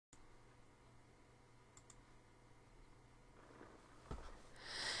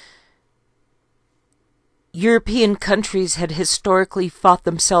European countries had historically fought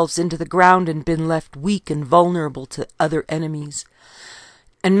themselves into the ground and been left weak and vulnerable to other enemies.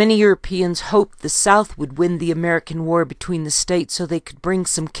 And many Europeans hoped the South would win the American war between the states so they could bring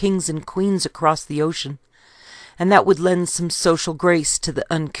some kings and queens across the ocean, and that would lend some social grace to the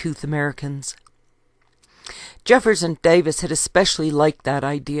uncouth Americans. Jefferson Davis had especially liked that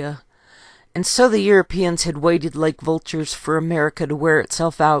idea, and so the Europeans had waited like vultures for America to wear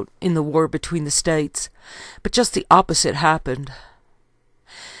itself out in the war between the states, but just the opposite happened.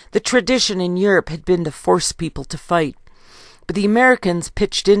 The tradition in Europe had been to force people to fight, but the Americans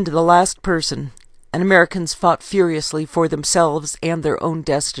pitched in to the last person, and Americans fought furiously for themselves and their own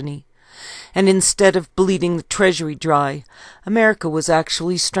destiny. And instead of bleeding the treasury dry, America was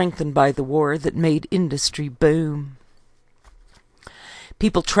actually strengthened by the war that made industry boom.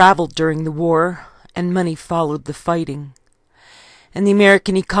 People traveled during the war, and money followed the fighting. And the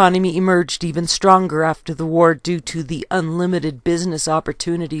American economy emerged even stronger after the war due to the unlimited business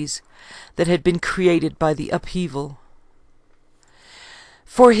opportunities that had been created by the upheaval.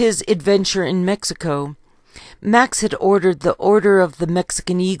 For his adventure in Mexico, Max had ordered the Order of the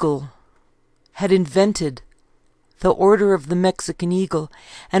Mexican Eagle, had invented the Order of the Mexican Eagle,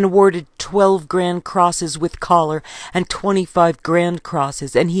 and awarded 12 Grand Crosses with collar and 25 Grand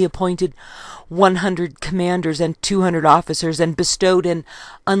Crosses, and he appointed 100 commanders and 200 officers, and bestowed an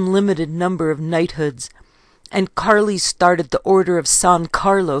unlimited number of knighthoods. And Carly started the Order of San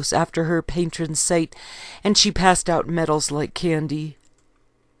Carlos after her patron saint, and she passed out medals like candy.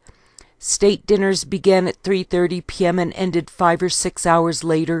 State dinners began at 3:30 p.m. and ended 5 or 6 hours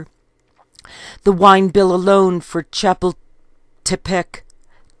later. The wine bill alone for Chapultepec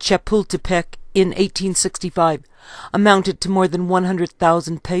in 1865 amounted to more than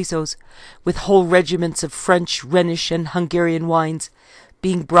 100,000 pesos, with whole regiments of French, Rhenish, and Hungarian wines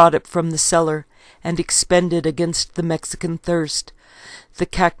being brought up from the cellar and expended against the Mexican thirst. The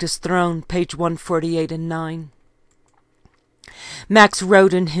Cactus Throne, page 148 and 9. Max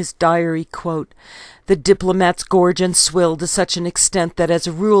wrote in his diary, quote, "The diplomats gorge and swill to such an extent that as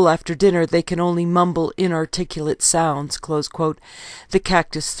a rule after dinner they can only mumble inarticulate sounds," close quote. The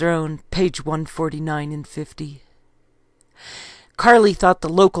Cactus Throne, page 149 and 50. Carly thought the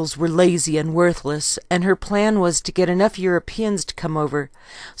locals were lazy and worthless, and her plan was to get enough Europeans to come over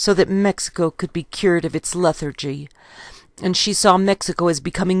so that Mexico could be cured of its lethargy. And she saw Mexico as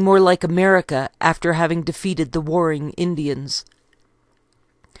becoming more like America after having defeated the warring Indians.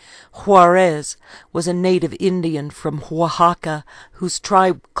 Juarez was a native Indian from Oaxaca whose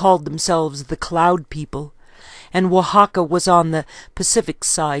tribe called themselves the Cloud People, and Oaxaca was on the Pacific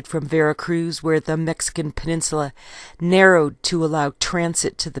side from Veracruz, where the Mexican peninsula narrowed to allow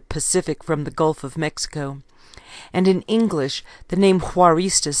transit to the Pacific from the Gulf of Mexico. And in English, the name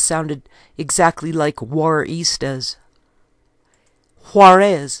Juaristas sounded exactly like Waristas.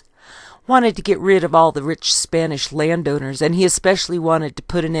 Juarez wanted to get rid of all the rich Spanish landowners, and he especially wanted to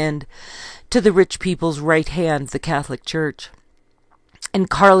put an end to the rich people's right hand, the Catholic Church. And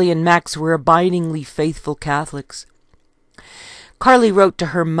Carly and Max were abidingly faithful Catholics. Carly wrote to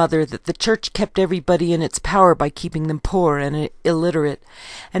her mother that the church kept everybody in its power by keeping them poor and illiterate,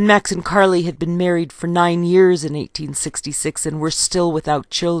 and Max and Carly had been married for 9 years in 1866 and were still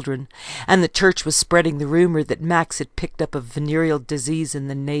without children, and the church was spreading the rumor that Max had picked up a venereal disease in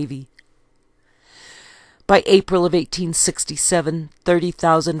the Navy. By April of 1867,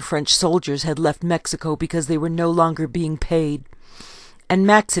 30,000 French soldiers had left Mexico because they were no longer being paid, and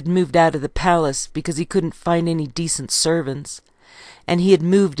Max had moved out of the palace because he couldn't find any decent servants. And he had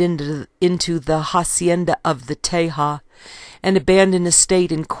moved into the hacienda of the Teja, an abandoned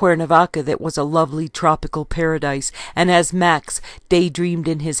estate in Cuernavaca that was a lovely tropical paradise, and as Max daydreamed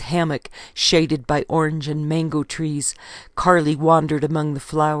in his hammock, shaded by orange and mango trees, Carly wandered among the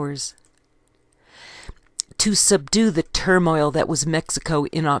flowers. To subdue the turmoil that was Mexico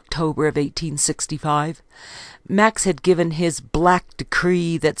in October of 1865, Max had given his black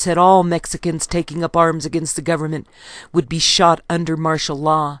decree that said all Mexicans taking up arms against the government would be shot under martial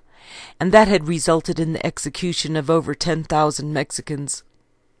law, and that had resulted in the execution of over 10,000 Mexicans.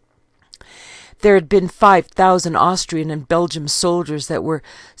 There had been 5,000 Austrian and Belgian soldiers that were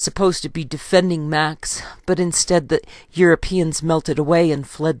supposed to be defending Max, but instead the Europeans melted away and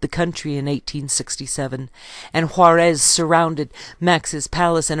fled the country in 1867, and Juarez surrounded Max's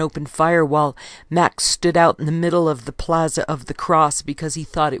palace and opened fire while Max stood out in the middle of the Plaza of the Cross because he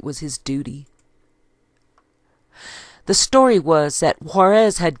thought it was his duty. The story was that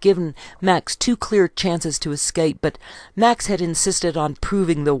Juarez had given Max 2 clear chances to escape, but Max had insisted on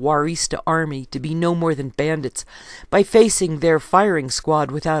proving the Juarista army to be no more than bandits by facing their firing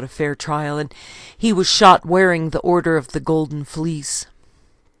squad without a fair trial, and he was shot wearing the Order of the Golden Fleece.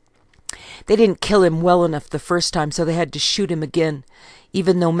 They didn't kill him well enough the first time, so they had to shoot him again,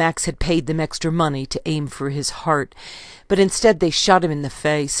 even though Max had paid them extra money to aim for his heart. But instead they shot him in the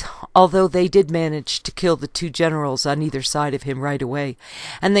face, although they did manage to kill the 2 generals on either side of him right away.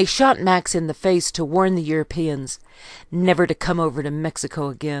 And they shot Max in the face to warn the Europeans never to come over to Mexico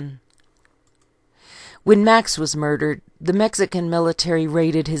again. When Max was murdered, the Mexican military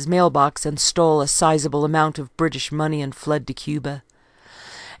raided his mailbox and stole a sizable amount of British money and fled to Cuba.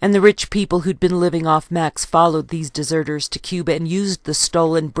 And the rich people who'd been living off Max followed these deserters to Cuba and used the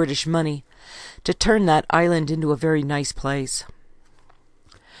stolen British money to turn that island into a very nice place.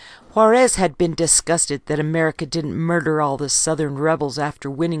 Juarez had been disgusted that America didn't murder all the Southern rebels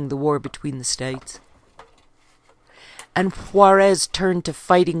after winning the war between the states. And Juarez turned to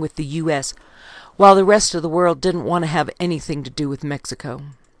fighting with the U.S., while the rest of the world didn't want to have anything to do with Mexico.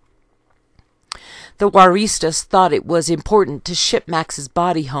 The Juaristas thought it was important to ship Max's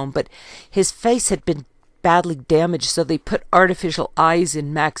body home, but his face had been badly damaged, so they put artificial eyes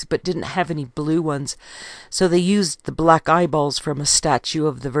in Max, but didn't have any blue ones, so they used the black eyeballs from a statue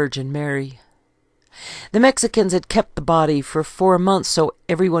of the Virgin Mary. The Mexicans had kept the body for 4 months so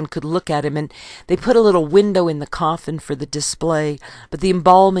everyone could look at him, and they put a little window in the coffin for the display, but the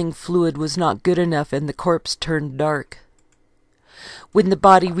embalming fluid was not good enough, and the corpse turned dark. When the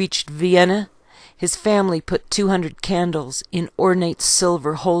body reached Vienna, his family put 200 candles in ornate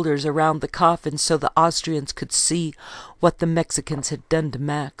silver holders around the coffin so the Austrians could see what the Mexicans had done to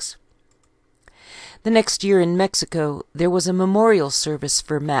Max. The next year in Mexico, there was a memorial service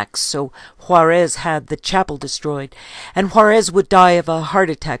for Max, so Juarez had the chapel destroyed, and Juarez would die of a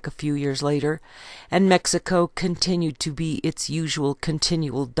heart attack a few years later, and Mexico continued to be its usual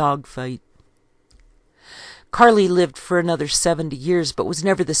continual dogfight. Carly lived for another 70 years, but was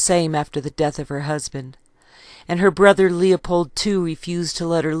never the same after the death of her husband. And her brother Leopold, too, refused to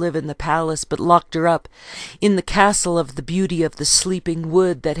let her live in the palace, but locked her up in the castle of the Beauty of the Sleeping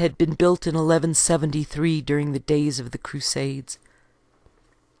Wood that had been built in 1173 during the days of the Crusades.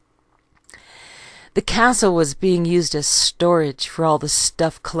 The castle was being used as storage for all the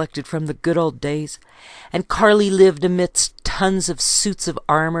stuff collected from the good old days, and Carly lived amidst tons of suits of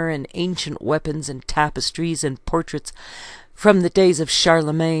armor and ancient weapons and tapestries and portraits from the days of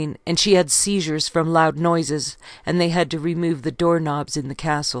Charlemagne, and she had seizures from loud noises, and they had to remove the doorknobs in the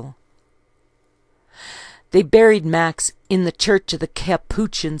castle. They buried Max in the church of the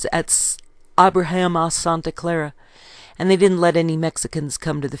Capuchins at Abraham a Santa Clara, and they didn't let any Mexicans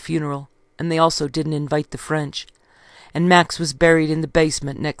come to the funeral, and they also didn't invite the French, and Max was buried in the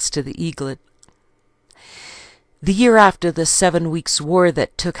basement next to the Eaglet. The year after the 7 Weeks' War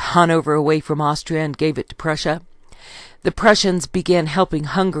that took Hanover away from Austria and gave it to Prussia, the Prussians began helping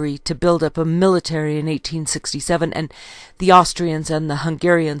Hungary to build up a military in 1867, and the Austrians and the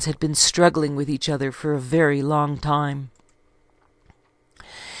Hungarians had been struggling with each other for a very long time.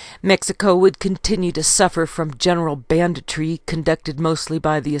 Mexico would continue to suffer from general banditry conducted mostly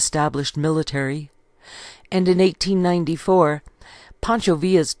by the established military, and in 1894, Pancho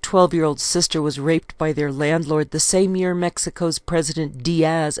Villa's 12-year-old sister was raped by their landlord the same year Mexico's President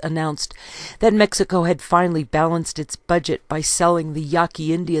Diaz announced that Mexico had finally balanced its budget by selling the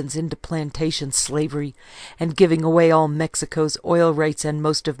Yaqui Indians into plantation slavery and giving away all Mexico's oil rights and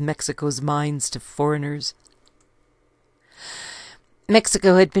most of Mexico's mines to foreigners.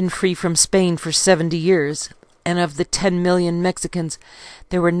 Mexico had been free from Spain for 70 years, and of the 10 million Mexicans,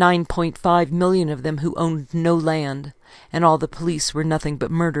 there were 9.5 million of them who owned no land, and all the police were nothing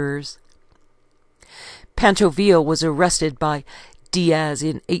but murderers. Pancho Villa was arrested by Diaz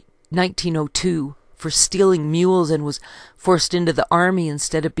in 1902 for stealing mules and was forced into the army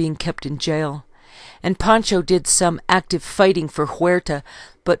instead of being kept in jail. And Pancho did some active fighting for Huerta,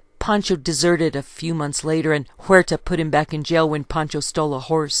 but Pancho deserted a few months later, and Huerta put him back in jail when Pancho stole a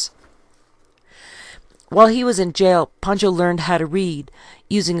horse. While he was in jail, Pancho learned how to read,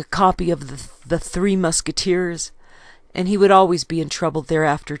 using a copy of the Three Musketeers, and he would always be in trouble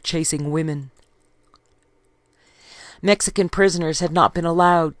thereafter chasing women. Mexican prisoners had not been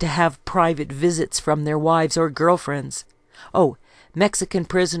allowed to have private visits from their wives or girlfriends. Oh, Mexican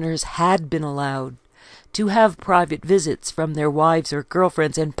prisoners had been allowed to have private visits from their wives or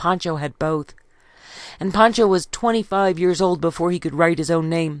girlfriends, and Pancho had both. And Pancho was 25 years old before he could write his own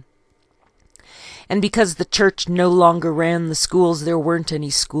name. And because the church no longer ran the schools, there weren't any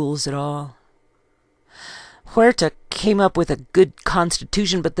schools at all. Huerta came up with a good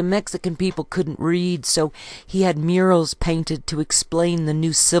constitution, but the Mexican people couldn't read, so he had murals painted to explain the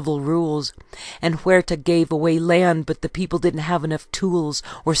new civil rules. And Huerta gave away land, but the people didn't have enough tools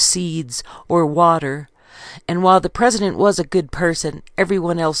or seeds or water. And while the president was a good person,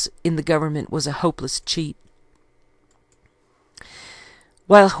 everyone else in the government was a hopeless cheat.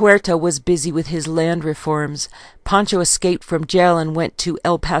 While Huerta was busy with his land reforms, Pancho escaped from jail and went to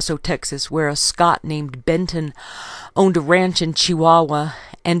El Paso, Texas, where a Scot named Benton owned a ranch in Chihuahua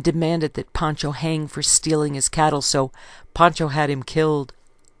and demanded that Pancho hang for stealing his cattle, so Pancho had him killed.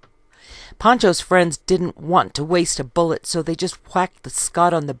 Pancho's friends didn't want to waste a bullet, so they just whacked the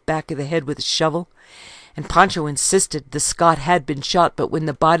Scot on the back of the head with a shovel, and Pancho insisted the Scot had been shot, but when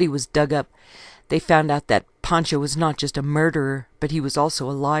the body was dug up, they found out that Pancho was not just a murderer, but he was also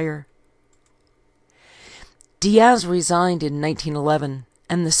a liar. Diaz resigned in 1911,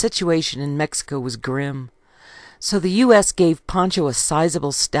 and the situation in Mexico was grim. So the U.S. gave Pancho a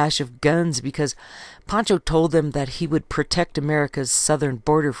sizable stash of guns because Pancho told them that he would protect America's southern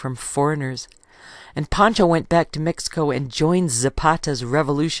border from foreigners. And Pancho went back to Mexico and joined Zapata's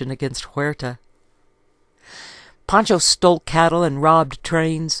revolution against Huerta. Pancho stole cattle and robbed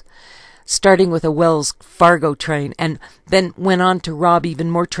trains, starting with a Wells Fargo train, and then went on to rob even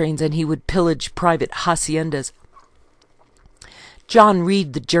more trains, and he would pillage private haciendas. John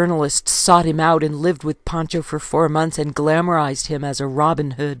Reed, the journalist, sought him out and lived with Pancho for 4 months and glamorized him as a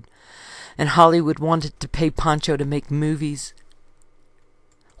Robin Hood, and Hollywood wanted to pay Pancho to make movies.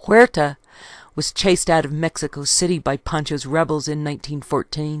 Huerta was chased out of Mexico City by Pancho's rebels in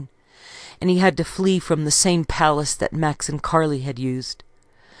 1914, and he had to flee from the same palace that Max and Carly had used.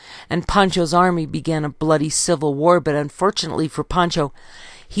 And Pancho's army began a bloody civil war, but unfortunately for Pancho,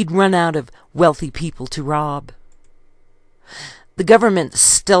 he'd run out of wealthy people to rob. The government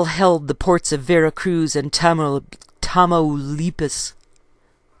still held the ports of Veracruz and Tamaulipas,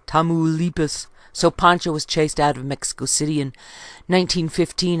 so Pancho was chased out of Mexico City in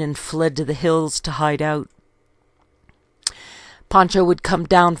 1915 and fled to the hills to hide out. Pancho would come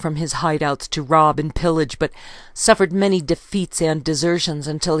down from his hideouts to rob and pillage, but suffered many defeats and desertions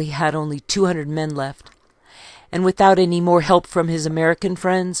until he had only 200 men left. And without any more help from his American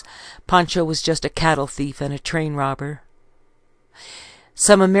friends, Pancho was just a cattle thief and a train robber.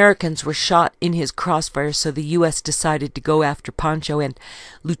 Some Americans were shot in his crossfire, so the U.S. decided to go after Pancho, and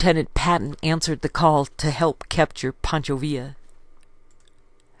Lieutenant Patton answered the call to help capture Pancho Villa.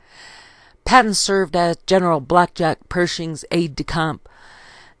 Patton served as General Blackjack Pershing's aide-de-camp,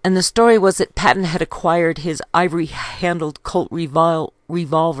 and the story was that Patton had acquired his ivory-handled Colt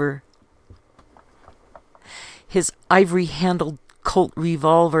revolver. His ivory-handled Colt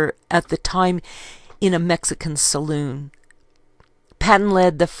revolver at the time in a Mexican saloon. Patton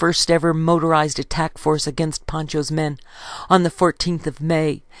led the first-ever motorized attack force against Pancho's men on the 14th of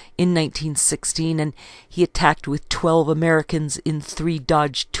May in 1916, and he attacked with 12 Americans in 3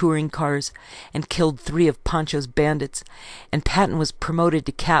 Dodge touring cars and killed 3 of Pancho's bandits, and Patton was promoted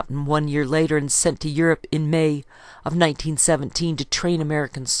to captain 1 year later and sent to Europe in May of 1917 to train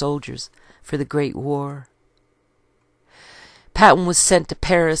American soldiers for the Great War. Patton was sent to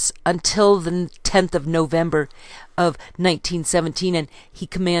Paris until the 10th of November of 1917, and he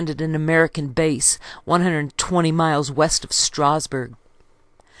commanded an American base 120 miles west of Strasbourg.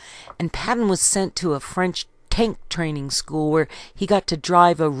 And Patton was sent to a French tank training school where he got to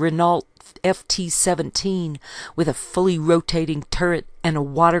drive a Renault FT-17 with a fully rotating turret and a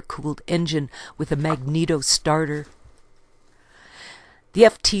water-cooled engine with a magneto starter. The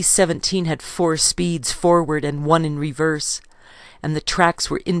FT-17 had 4 speeds forward and 1 in reverse, and the tracks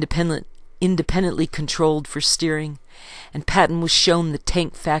were independently controlled for steering, and Patton was shown the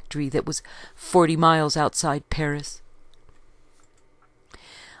tank factory that was 40 miles outside Paris.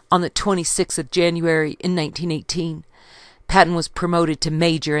 On the 26th of January in 1918, Patton was promoted to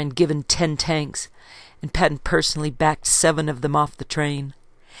major and given 10 tanks, and Patton personally backed 7 of them off the train.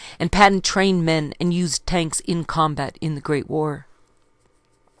 And Patton trained men and used tanks in combat in the Great War.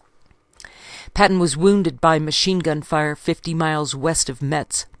 Patton was wounded by machine gun fire 50 miles west of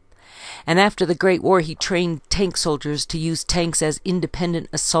Metz, and after the Great War he trained tank soldiers to use tanks as independent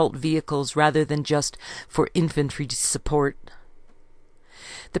assault vehicles rather than just for infantry support.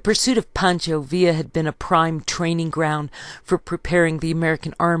 The pursuit of Pancho Villa had been a prime training ground for preparing the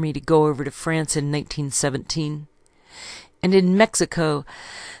American army to go over to France in 1917. And in Mexico,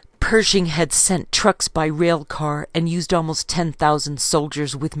 Pershing had sent trucks by rail car and used almost 10,000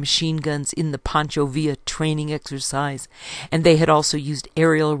 soldiers with machine guns in the Pancho Villa training exercise, and they had also used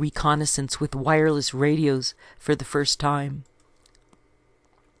aerial reconnaissance with wireless radios for the first time.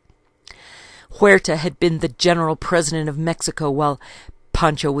 Huerta had been the general president of Mexico while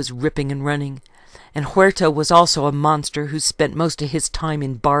Pancho was ripping and running. And Huerta was also a monster who spent most of his time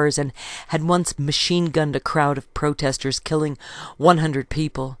in bars and had once machine-gunned a crowd of protesters, killing 100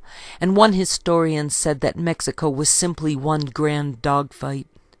 people. And one historian said that Mexico was simply one grand dogfight.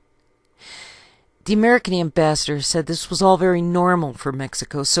 The American ambassador said this was all very normal for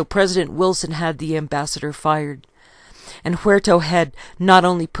Mexico, so President Wilson had the ambassador fired. And Huerta had not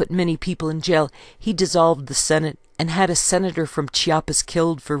only put many people in jail, he dissolved the Senate and had a senator from Chiapas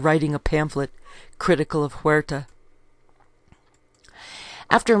killed for writing a pamphlet critical of Huerta.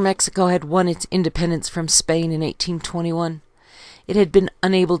 After Mexico had won its independence from Spain in 1821, it had been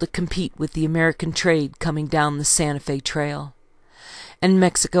unable to compete with the American trade coming down the Santa Fe Trail. And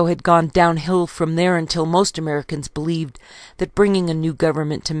Mexico had gone downhill from there until most Americans believed that bringing a new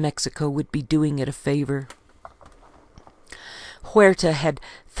government to Mexico would be doing it a favor. Huerta had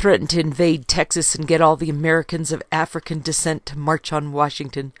threatened to invade Texas and get all the Americans of African descent to march on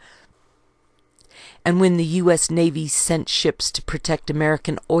Washington. And when the U.S. Navy sent ships to protect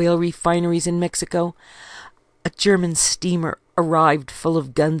American oil refineries in Mexico, a German steamer arrived full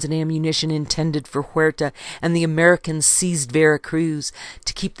of guns and ammunition intended for Huerta, and the Americans seized Veracruz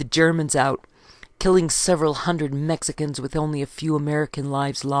to keep the Germans out, killing several hundred Mexicans with only a few American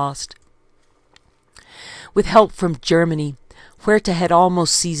lives lost. With help from Germany, Huerta had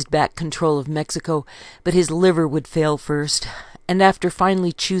almost seized back control of Mexico, but his liver would fail first, and after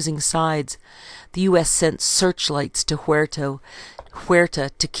finally choosing sides, the U.S. sent searchlights to Huerta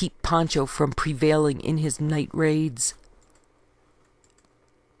to keep Pancho from prevailing in his night raids.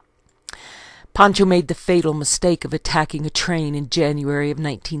 Pancho made the fatal mistake of attacking a train in January of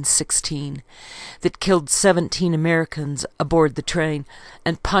 1916 that killed 17 Americans aboard the train,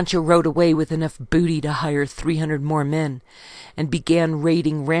 and Pancho rode away with enough booty to hire 300 more men and began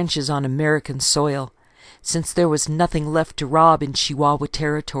raiding ranches on American soil, since there was nothing left to rob in Chihuahua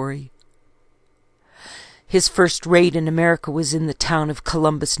territory. His first raid in America was in the town of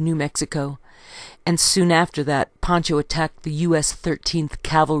Columbus, New Mexico, and soon after that, Pancho attacked the U.S. 13th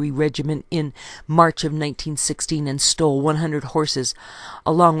Cavalry Regiment in March of 1916 and stole 100 horses,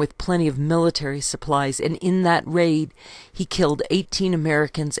 along with plenty of military supplies, and in that raid, he killed 18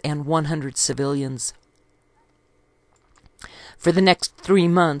 Americans and 100 civilians. For the next 3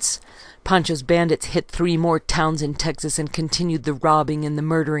 months, Pancho's bandits hit 3 more towns in Texas and continued the robbing and the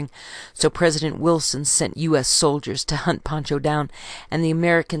murdering, so President Wilson sent U.S. soldiers to hunt Pancho down, and the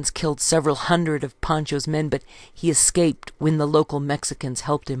Americans killed several hundred of Pancho's men, but he escaped when the local Mexicans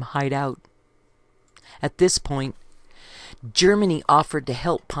helped him hide out. At this point, Germany offered to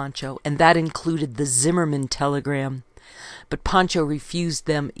help Pancho, and that included the Zimmerman telegram, but Pancho refused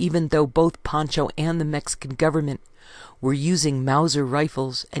them, even though both Pancho and the Mexican government were using Mauser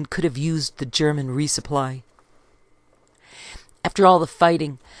rifles and could have used the German resupply. After all the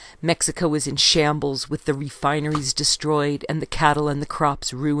fighting, Mexico was in shambles, with the refineries destroyed and the cattle and the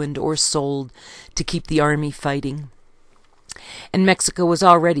crops ruined or sold to keep the army fighting. And Mexico was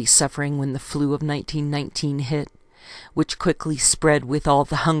already suffering when the flu of 1919 hit, which quickly spread with all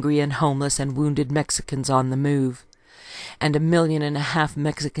the hungry and homeless and wounded Mexicans on the move. And 1.5 million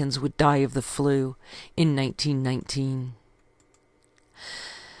Mexicans would die of the flu in 1919.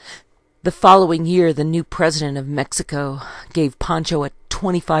 The following year, the new president of Mexico gave Pancho a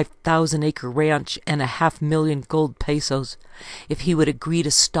 25,000-acre ranch and 500,000 gold pesos if he would agree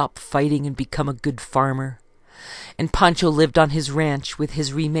to stop fighting and become a good farmer. And Pancho lived on his ranch with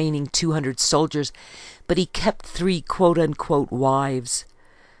his remaining 200 soldiers, but he kept 3 quote-unquote wives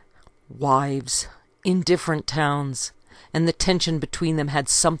in different towns, and the tension between them had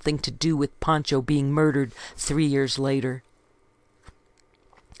something to do with Pancho being murdered 3 years later.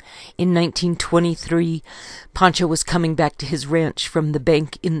 In 1923, Pancho was coming back to his ranch from the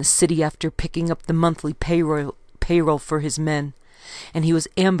bank in the city after picking up the monthly payroll for his men, and he was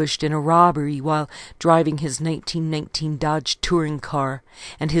ambushed in a robbery while driving his 1919 Dodge touring car,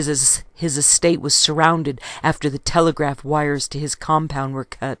 and his estate was surrounded after the telegraph wires to his compound were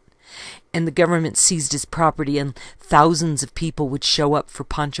cut, and the government seized his property, and thousands of people would show up for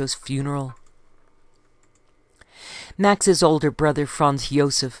Pancho's funeral. Max's older brother, Franz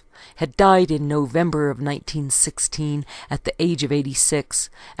Josef, had died in November of 1916 at the age of 86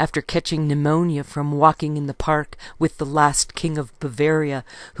 after catching pneumonia from walking in the park with the last king of Bavaria,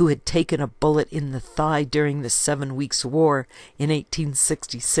 who had taken a bullet in the thigh during the 7 Weeks' War in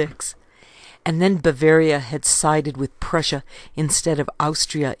 1866. And then Bavaria had sided with Prussia instead of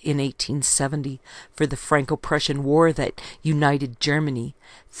Austria in 1870 for the Franco-Prussian War that united Germany,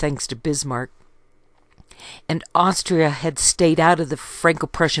 thanks to Bismarck. And Austria had stayed out of the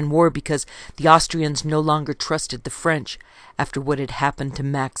Franco-Prussian War because the Austrians no longer trusted the French after what had happened to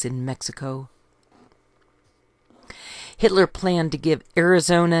Max in Mexico. Hitler planned to give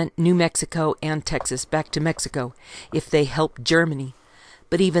Arizona, New Mexico, and Texas back to Mexico if they helped Germany,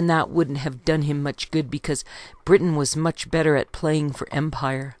 but even that wouldn't have done him much good because Britain was much better at playing for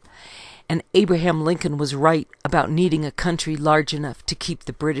empire, and Abraham Lincoln was right about needing a country large enough to keep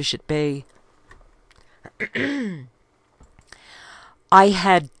the British at bay. I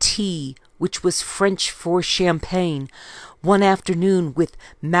had tea, which was French for champagne, one afternoon with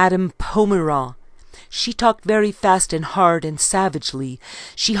Madame Pomeroy. She talked very fast and hard and savagely.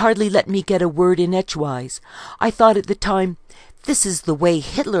 She hardly let me get a word in edgewise. I thought at the time, this is the way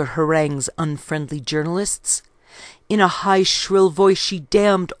Hitler harangues unfriendly journalists. In a high, shrill voice she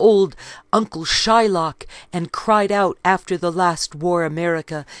damned old Uncle Shylock and cried out after the last war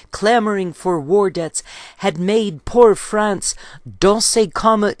America, clamoring for war debts, had made poor France danser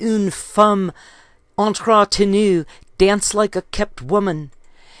comme une femme entretenue, dance like a kept woman.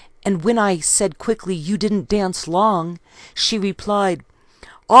 And when I said quickly, you didn't dance long, she replied,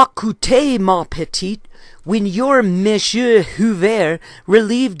 "Écoutez, ma petite, when your Monsieur Hoover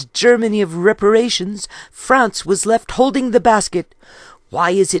relieved Germany of reparations, France was left holding the basket. Why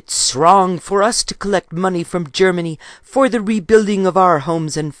is it wrong for us to collect money from Germany for the rebuilding of our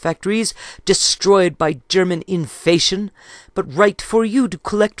homes and factories destroyed by German invasion, but right for you to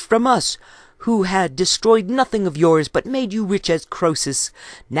collect from us, who had destroyed nothing of yours but made you rich as Croesus?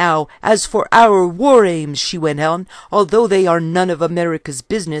 Now, as for our war aims," she went on, "although they are none of America's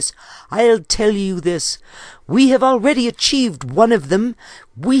business, I'll tell you this. We have already achieved one of them.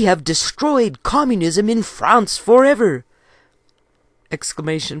 We have destroyed communism in France forever."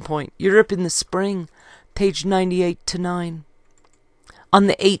 Exclamation point. Europe in the Spring, page 98 to 9. On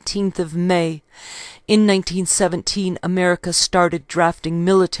the 18th of May, in 1917, America started drafting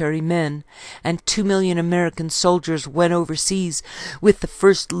military men, and 2 million American soldiers went overseas with the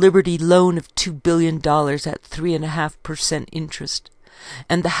first Liberty loan of $2 billion at 3.5% interest.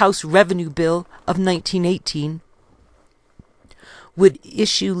 And the House Revenue Bill of 1918 would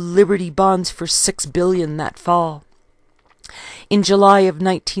issue Liberty bonds for $6 billion that fall. In July of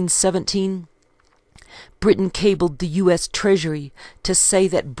 1917, Britain cabled the U.S. Treasury to say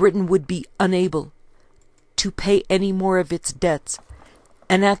that Britain would be unable to pay any more of its debts,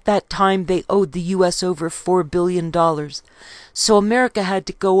 and at that time they owed the U.S. over $4 billion. So America had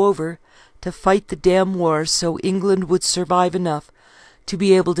to go over to fight the damn war so England would survive enough to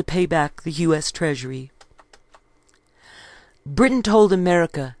be able to pay back the U.S. Treasury. Britain told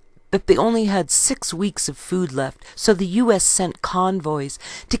America that they only had 6 weeks of food left, so the U.S. sent convoys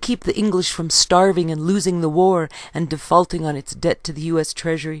to keep the English from starving and losing the war and defaulting on its debt to the U.S.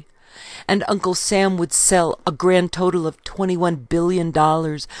 Treasury. And Uncle Sam would sell a grand total of $21 billion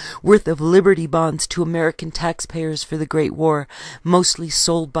worth of Liberty bonds to American taxpayers for the Great War, mostly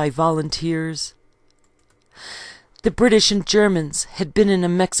sold by volunteers. The British and Germans had been in a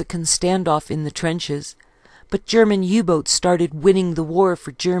Mexican standoff in the trenches, but German U-boats started winning the war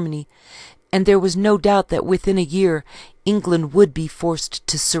for Germany, and there was no doubt that within a year England would be forced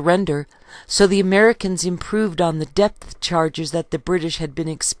to surrender, so the Americans improved on the depth charges that the British had been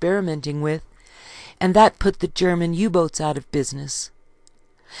experimenting with, and that put the German U-boats out of business.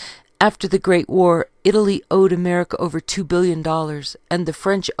 After the Great War, Italy owed America over $2 billion, and the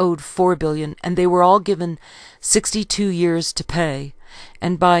French owed $4 billion, and they were all given 62 years to pay.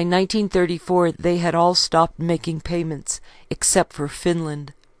 And by 1934 they had all stopped making payments, except for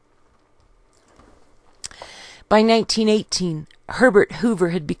Finland. By 1918, Herbert Hoover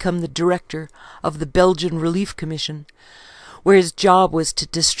had become the director of the Belgian Relief Commission, where his job was to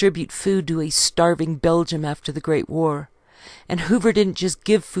distribute food to a starving Belgium after the Great War. And Hoover didn't just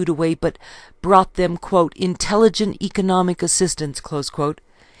give food away, but brought them, quote, intelligent economic assistance, close quote,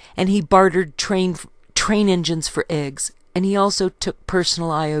 and he bartered train engines for eggs, and he also took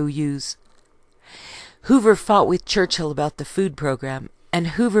personal IOUs. Hoover fought with Churchill about the food program, and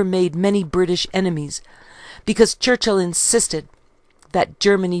Hoover made many British enemies because Churchill insisted that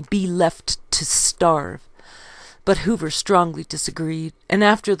Germany be left to starve. But Hoover strongly disagreed, and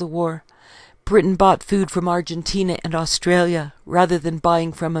after the war, Britain bought food from Argentina and Australia rather than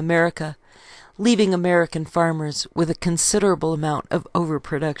buying from America, leaving American farmers with a considerable amount of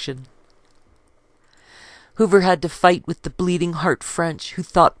overproduction. Hoover had to fight with the bleeding heart French, who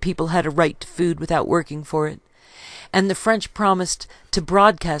thought people had a right to food without working for it. And the French promised to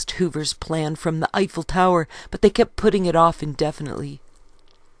broadcast Hoover's plan from the Eiffel Tower, but they kept putting it off indefinitely.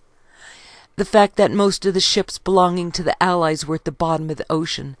 The fact that most of the ships belonging to the Allies were at the bottom of the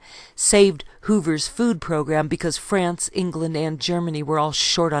ocean saved Hoover's food program because France, England, and Germany were all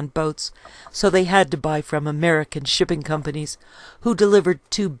short on boats, so they had to buy from American shipping companies, who delivered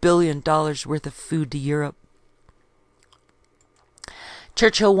 $2 billion worth of food to Europe.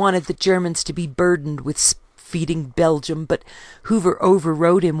 Churchill wanted the Germans to be burdened with feeding Belgium, but Hoover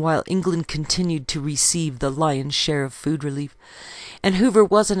overrode him while England continued to receive the lion's share of food relief. And Hoover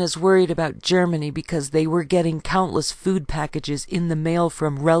wasn't as worried about Germany because they were getting countless food packages in the mail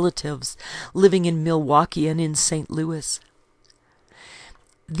from relatives living in Milwaukee and in St. Louis.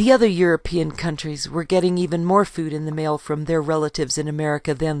 The other European countries were getting even more food in the mail from their relatives in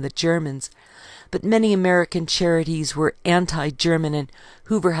America than the Germans, but many American charities were anti-German and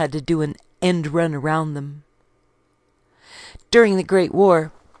Hoover had to do an end run around them. During the Great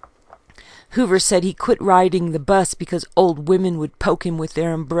War, Hoover said he quit riding the bus because old women would poke him with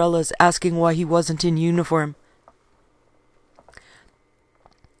their umbrellas, asking why he wasn't in uniform.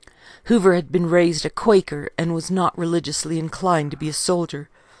 Hoover had been raised a Quaker and was not religiously inclined to be a soldier.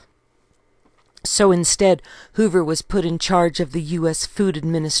 So instead, Hoover was put in charge of the U.S. Food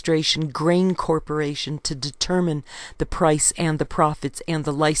Administration Grain Corporation to determine the price and the profits and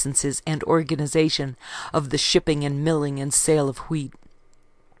the licenses and organization of the shipping and milling and sale of wheat.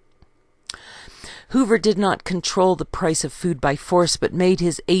 Hoover did not control the price of food by force, but made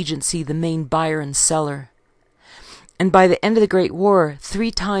his agency the main buyer and seller. And by the end of the Great War, 3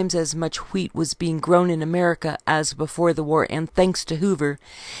 times as much wheat was being grown in America as before the war, and thanks to Hoover,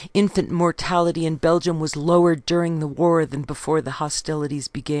 infant mortality in Belgium was lower during the war than before the hostilities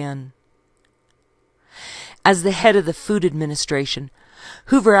began. As the head of the Food Administration,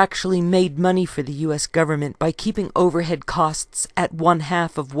 Hoover actually made money for the U.S. government by keeping overhead costs at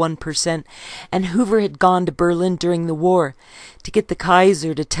 0.5%, and Hoover had gone to Berlin during the war to get the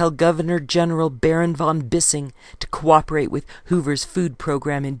Kaiser to tell Governor General Baron von Bissing to cooperate with Hoover's food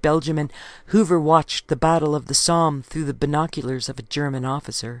program in Belgium, and Hoover watched the Battle of the Somme through the binoculars of a German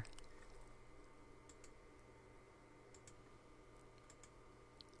officer.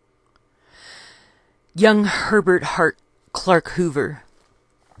 Young Herbert Clark Hoover.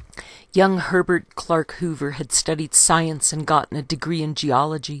 Young Herbert Clark Hoover had studied science and gotten a degree in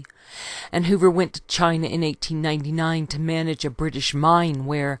geology, and Hoover went to China in 1899 to manage a British mine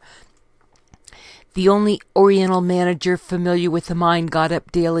where the only Oriental manager familiar with the mine got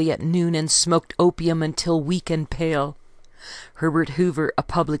up daily at noon and smoked opium until weak and pale. Herbert Hoover, A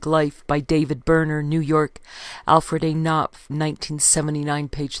Public Life, by David Berner, New York, Alfred A. Knopf, 1979,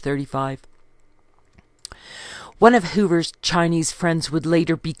 page 35. One of Hoover's Chinese friends would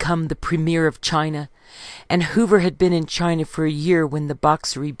later become the Premier of China, and Hoover had been in China for a year when the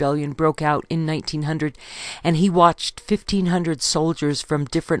Boxer Rebellion broke out in 1900, and he watched 1,500 soldiers from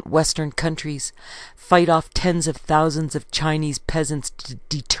different Western countries fight off tens of thousands of Chinese peasants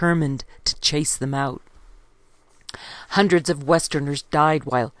determined to chase them out. Hundreds of Westerners died,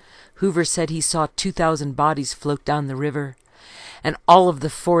 while Hoover said he saw 2,000 bodies float down the river. And all of the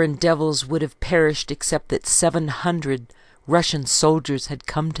foreign devils would have perished except that 700 Russian soldiers had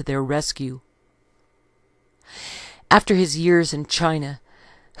come to their rescue. After his years in China,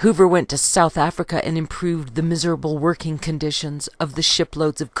 Hoover went to South Africa and improved the miserable working conditions of the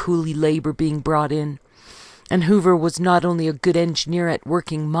shiploads of coolie labor being brought in. And Hoover was not only a good engineer at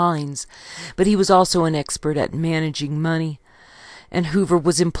working mines, but he was also an expert at managing money. And Hoover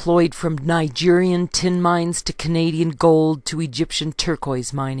was employed from Nigerian tin mines to Canadian gold to Egyptian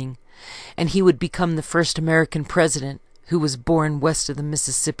turquoise mining, and he would become the first American president who was born west of the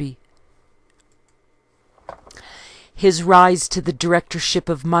Mississippi. His rise to the directorship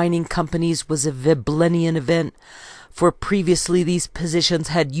of mining companies was a Veblennian event, for previously these positions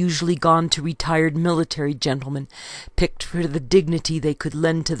had usually gone to retired military gentlemen, picked for the dignity they could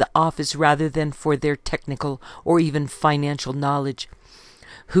lend to the office rather than for their technical or even financial knowledge.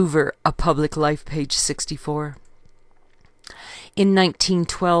 Hoover, A Public Life, page 64. In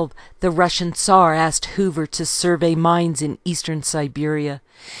 1912, the Russian Tsar asked Hoover to survey mines in eastern Siberia,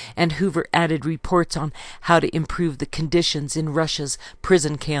 and Hoover added reports on how to improve the conditions in Russia's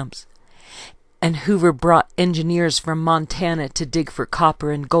prison camps. And Hoover brought engineers from Montana to dig for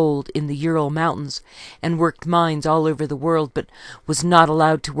copper and gold in the Ural Mountains, and worked mines all over the world, but was not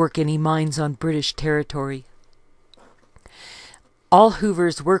allowed to work any mines on British territory. All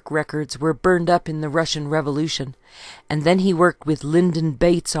Hoover's work records were burned up in the Russian Revolution, and then he worked with Lyndon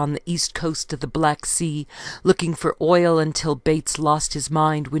Bates on the east coast of the Black Sea, looking for oil until Bates lost his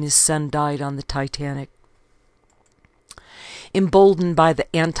mind when his son died on the Titanic. Emboldened by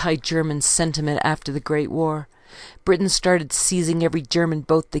the anti-German sentiment after the Great War, Britain started seizing every German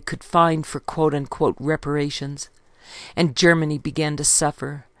boat they could find for quote-unquote reparations, and Germany began to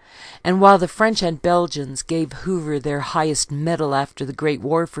suffer, And while the French and Belgians gave Hoover their highest medal after the Great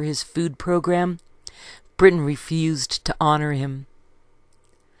War for his food program, Britain refused to honor him.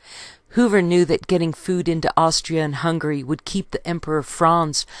 Hoover knew that getting food into Austria and Hungary would keep the Emperor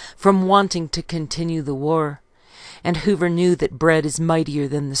Franz from wanting to continue the war. And Hoover knew that bread is mightier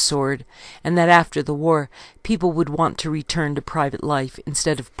than the sword, and that after the war, people would want to return to private life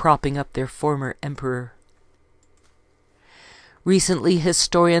instead of propping up their former emperor. Recently,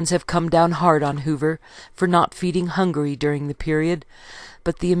 historians have come down hard on Hoover for not feeding Hungary during the period,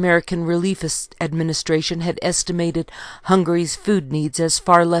 but the American Relief Administration had estimated Hungary's food needs as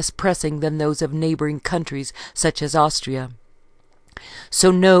far less pressing than those of neighboring countries such as Austria. So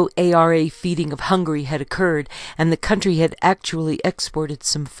no ARA feeding of Hungary had occurred, and the country had actually exported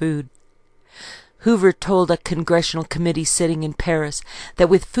some food. Hoover told a congressional committee sitting in Paris that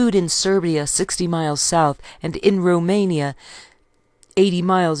with food in Serbia 60 miles south and in Romania 80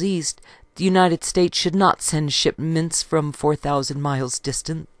 miles east, the United States should not send shipments from 4,000 miles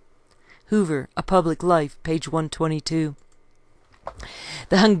distant. Hoover, A Public Life, page 122.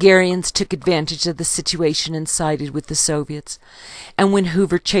 The Hungarians took advantage of the situation and sided with the Soviets. And when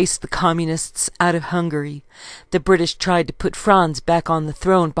Hoover chased the communists out of Hungary, the British tried to put Franz back on the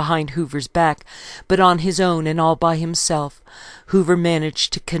throne behind Hoover's back, but on his own and all by himself, Hoover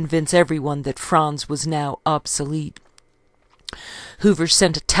managed to convince everyone that Franz was now obsolete. Hoover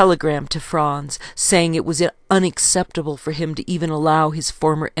sent a telegram to Franz saying it was unacceptable for him to even allow his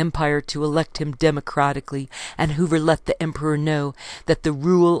former empire to elect him democratically, and Hoover let the emperor know that the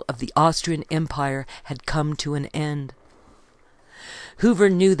rule of the Austrian Empire had come to an end. Hoover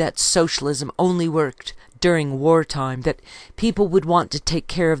knew that socialism only worked during wartime, that people would want to take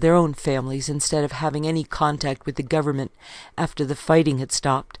care of their own families instead of having any contact with the government after the fighting had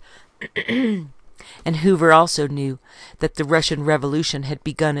stopped. And Hoover also knew that the Russian Revolution had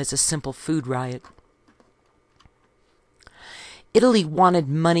begun as a simple food riot. Italy wanted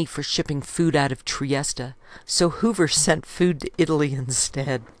money for shipping food out of Trieste, so Hoover sent food to Italy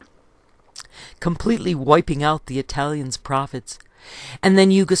instead, completely wiping out the Italians' profits. And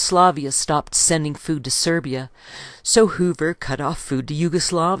then Yugoslavia stopped sending food to Serbia, so Hoover cut off food to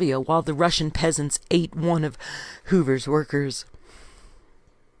Yugoslavia while the Russian peasants ate one of Hoover's workers.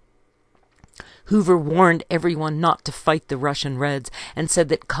 Hoover warned everyone not to fight the Russian Reds and said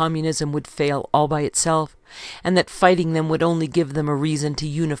that communism would fail all by itself, and that fighting them would only give them a reason to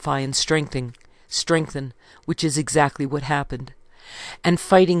unify and strengthen, which is exactly what happened. And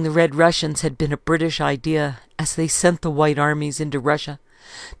fighting the Red Russians had been a British idea, as they sent the White armies into Russia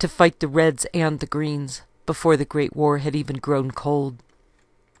to fight the Reds and the Greens before the Great War had even grown cold.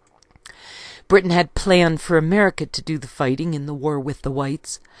 Britain had planned for America to do the fighting in the war with the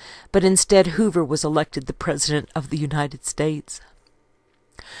Whites, but instead Hoover was elected the President of the United States.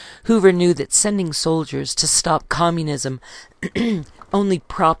 Hoover knew that sending soldiers to stop communism only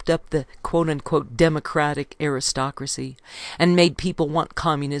propped up the quote-unquote democratic aristocracy and made people want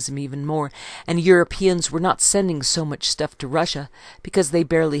communism even more, and Europeans were not sending so much stuff to Russia because they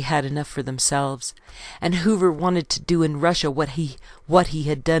barely had enough for themselves. And Hoover wanted to do in Russia what he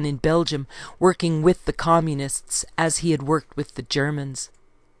had done in Belgium, working with the communists as he had worked with the Germans.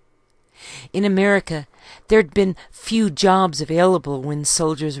 In America, there'd been few jobs available when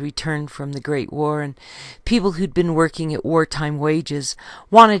soldiers returned from the Great War, and people who'd been working at wartime wages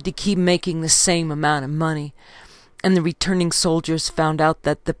wanted to keep making the same amount of money. And the returning soldiers found out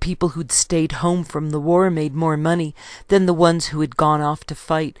that the people who'd stayed home from the war made more money than the ones who had gone off to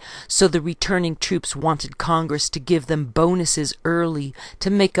fight, so the returning troops wanted Congress to give them bonuses early to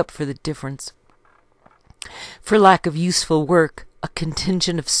make up for the difference. For lack of useful work, a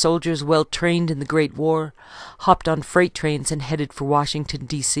contingent of soldiers well trained in the Great War hopped on freight trains and headed for Washington,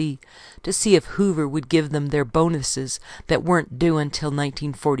 D.C. to see if Hoover would give them their bonuses that weren't due until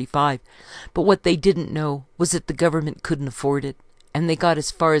 1945. But what they didn't know was that the government couldn't afford it, and they got as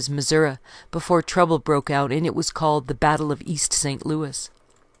far as Missouri before trouble broke out, and it was called the Battle of East St. Louis.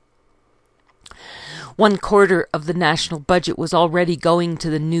 1/4 of the national budget was already going to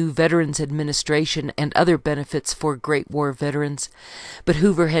the new Veterans Administration and other benefits for Great War veterans, but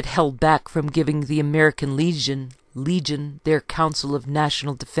Hoover had held back from giving the American Legion their Council of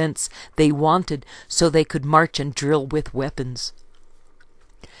National Defense they wanted so they could march and drill with weapons.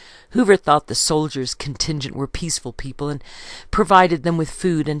 Hoover thought the soldiers' contingent were peaceful people and provided them with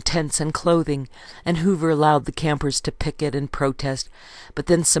food and tents and clothing, and Hoover allowed the campers to picket and protest, but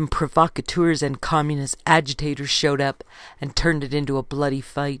then some provocateurs and communist agitators showed up and turned it into a bloody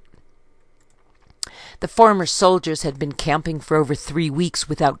fight. The former soldiers had been camping for over 3 weeks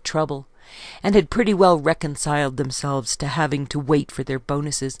without trouble, and had pretty well reconciled themselves to having to wait for their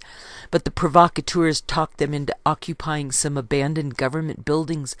bonuses, but the provocateurs talked them into occupying some abandoned government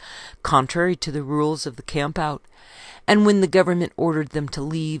buildings, contrary to the rules of the camp-out, and when the government ordered them to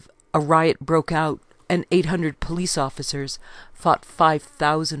leave, a riot broke out, and 800 police officers fought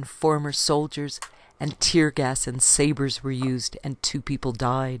 5,000 former soldiers, and tear gas and sabers were used, and 2 people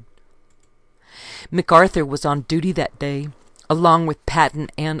died. MacArthur was on duty that day, along with Patton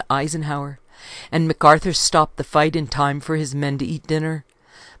and Eisenhower, and MacArthur stopped the fight in time for his men to eat dinner.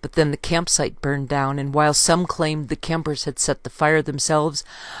 But then the campsite burned down, and while some claimed the campers had set the fire themselves,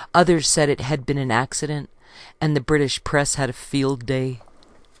 others said it had been an accident, and the British press had a field day.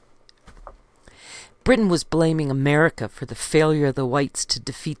 Britain was blaming America for the failure of the whites to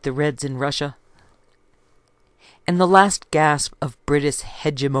defeat the Reds in Russia, and the last gasp of British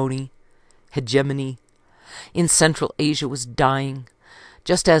hegemony in Central Asia was dying,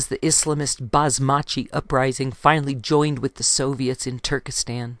 just as the Islamist Basmachi uprising finally joined with the Soviets in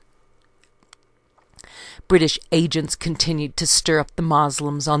Turkestan. British agents continued to stir up the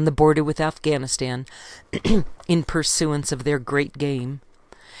Muslims on the border with Afghanistan in pursuance of their great game,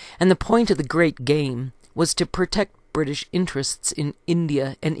 and the point of the great game was to protect British interests in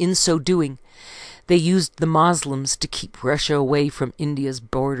India, and in so doing, they used the Muslims to keep Russia away from India's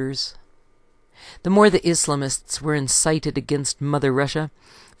borders. The more the Islamists were incited against Mother Russia,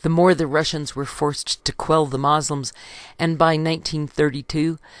 the more the Russians were forced to quell the Muslims, and by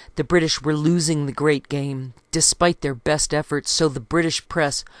 1932 the British were losing the great game, despite their best efforts, so the British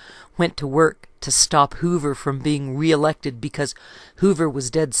press went to work to stop Hoover from being re-elected because Hoover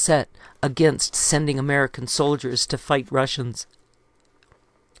was dead set against sending American soldiers to fight Russians.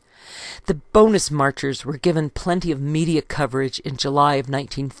 The bonus marchers were given plenty of media coverage in July of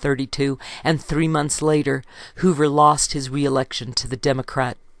 1932, and 3 months later, Hoover lost his re-election to the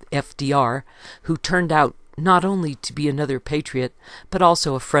Democrat FDR, who turned out not only to be another patriot, but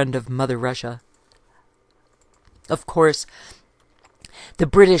also a friend of Mother Russia. Of course, the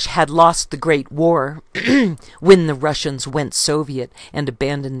British had lost the Great War when the Russians went Soviet and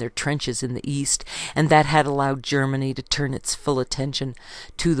abandoned their trenches in the east, and that had allowed Germany to turn its full attention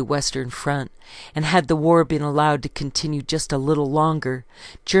to the Western Front. And had the war been allowed to continue just a little longer,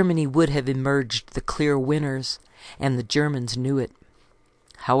 Germany would have emerged the clear winners, and the Germans knew it.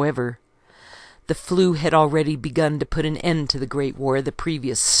 However, the flu had already begun to put an end to the Great War the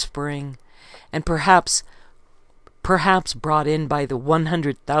previous spring, and perhaps brought in by the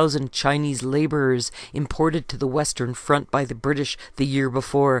 100,000 Chinese laborers imported to the Western Front by the British the year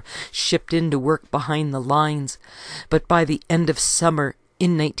before, shipped in to work behind the lines. But by the end of summer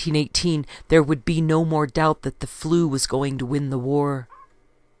in 1918, there would be no more doubt that the flu was going to win the war.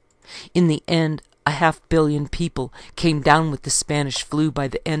 In the end, 500 million people came down with the Spanish flu by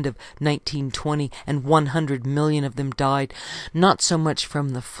the end of 1920, and 100 million of them died, not so much from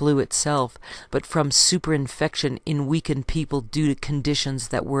the flu itself, but from superinfection in weakened people due to conditions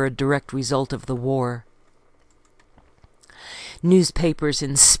that were a direct result of the war. Newspapers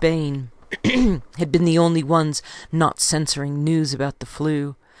in Spain had been the only ones not censoring news about the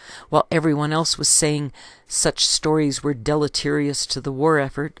flu, while everyone else was saying such stories were deleterious to the war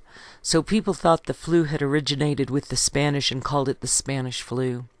effort, so people thought the flu had originated with the Spanish and called it the Spanish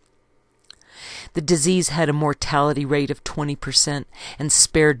flu. The disease had a mortality rate of 20% and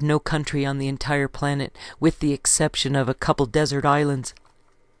spared no country on the entire planet, with the exception of a couple desert islands.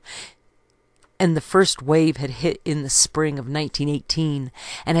 And the first wave had hit in the spring of 1918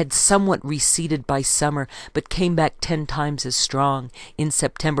 and had somewhat receded by summer, but came back 10 times as strong in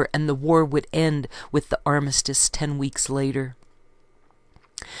September, and the war would end with the armistice 10 weeks later.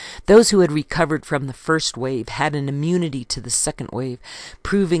 Those who had recovered from the first wave had an immunity to the second wave,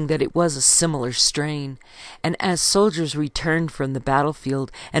 proving that it was a similar strain, and as soldiers returned from the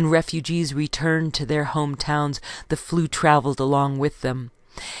battlefield and refugees returned to their hometowns, the flu traveled along with them,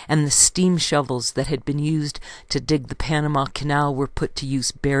 and the steam shovels that had been used to dig the Panama Canal were put to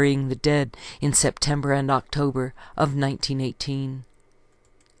use burying the dead in September and October of 1918.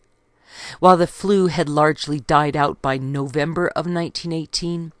 While the flu had largely died out by November of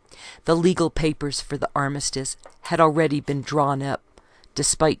 1918, the legal papers for the armistice had already been drawn up,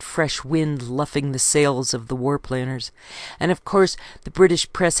 despite fresh wind luffing the sails of the war planners, and of course the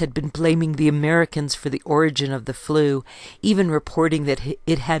British press had been blaming the Americans for the origin of the flu, even reporting that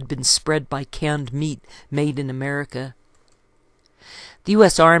it had been spread by canned meat made in America. The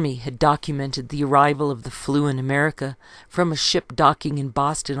U.S. Army had documented the arrival of the flu in America from a ship docking in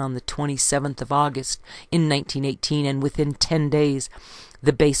Boston on the 27th of August in 1918, and within 10 days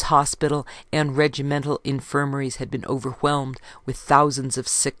the base hospital and regimental infirmaries had been overwhelmed with thousands of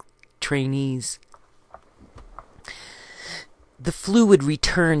sick trainees. The flu would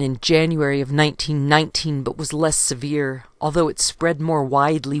return in January of 1919, but was less severe, although it spread more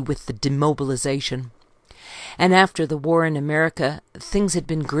widely with the demobilization. And after the war in America, things had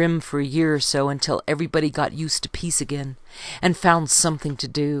been grim for a year or so until everybody got used to peace again and found something to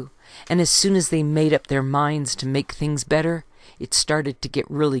do. And as soon as they made up their minds to make things better, it started to get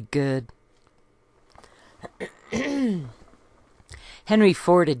really good. Henry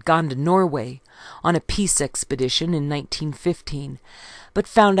Ford had gone to Norway on a peace expedition in 1915, but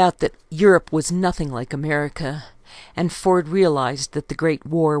found out that Europe was nothing like America, and Ford realized that the Great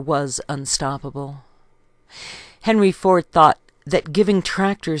War was unstoppable. Henry Ford thought that giving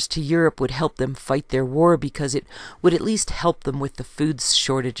tractors to Europe would help them fight their war because it would at least help them with the food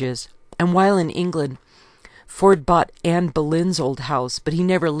shortages. And while in England, Ford bought Anne Boleyn's old house, but he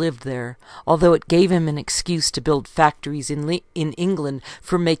never lived there, although it gave him an excuse to build factories in England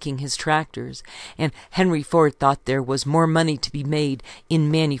for making his tractors. And Henry Ford thought there was more money to be made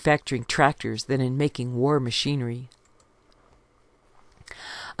in manufacturing tractors than in making war machinery.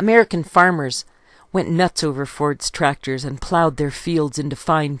 American farmers went nuts over Ford's tractors and plowed their fields into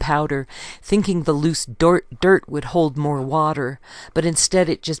fine powder, thinking the loose dirt would hold more water, but instead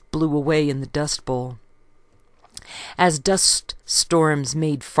it just blew away in the Dust Bowl. As dust storms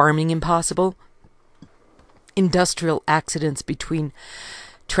made farming impossible, industrial accidents between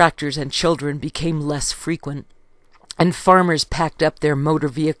tractors and children became less frequent, and farmers packed up their motor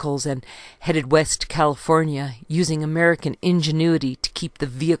vehicles and headed west to California, using American ingenuity to keep the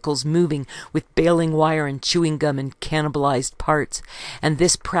vehicles moving with baling wire and chewing gum and cannibalized parts, and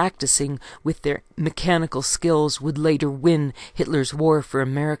this practicing with their mechanical skills would later win Hitler's war for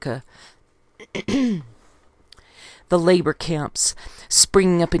America. The labor camps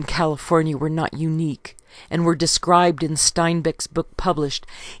springing up in California were not unique, and were described in Steinbeck's book published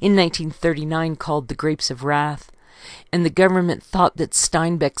in 1939 called The Grapes of Wrath. And the government thought that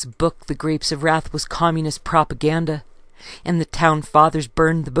Steinbeck's book, The Grapes of Wrath, was communist propaganda, and the town fathers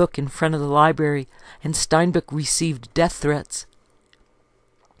burned the book in front of the library, and Steinbeck received death threats.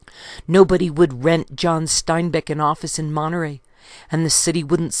 Nobody would rent John Steinbeck an office in Monterey, and the city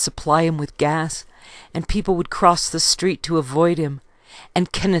wouldn't supply him with gas, and people would cross the street to avoid him.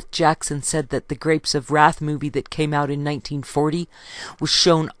 And Kenneth Jackson said that the Grapes of Wrath movie that came out in 1940 was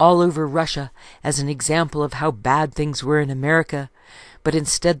shown all over Russia as an example of how bad things were in America, but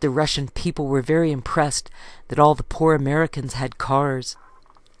instead the Russian people were very impressed that all the poor Americans had cars.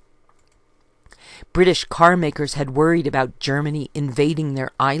 British car makers had worried about Germany invading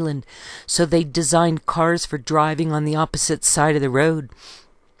their island, so they designed cars for driving on the opposite side of the road,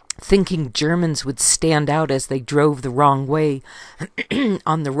 thinking Germans would stand out as they drove the wrong way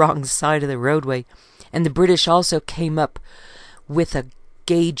on the wrong side of the roadway. And the British also came up with a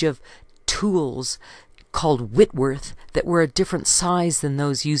gauge of tools called Whitworth that were a different size than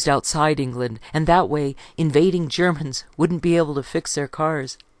those used outside England, and that way invading Germans wouldn't be able to fix their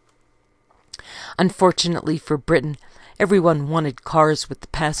cars. Unfortunately for Britain, everyone wanted cars with the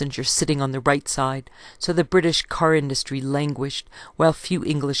passenger sitting on the right side, so the British car industry languished, while few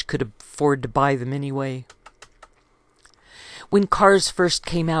English could afford to buy them anyway. When cars first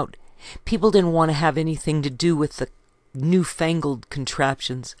came out, people didn't want to have anything to do with the newfangled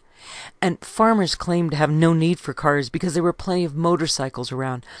contraptions, and farmers claimed to have no need for cars because there were plenty of motorcycles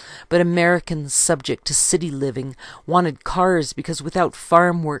around, but Americans subject to city living wanted cars because without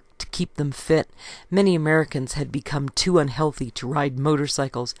farm work to keep them fit, many Americans had become too unhealthy to ride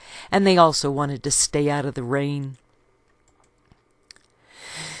motorcycles, and they also wanted to stay out of the rain.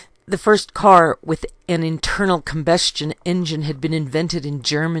 The first car with an internal combustion engine had been invented in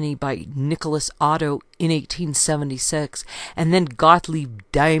Germany by Nicholas Otto in 1876, and then Gottlieb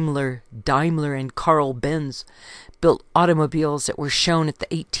Daimler and Karl Benz built automobiles that were shown at the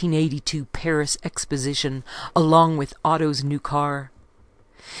 1882 Paris Exposition, along with Otto's new car.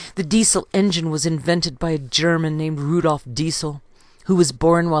 The diesel engine was invented by a German named Rudolf Diesel, who was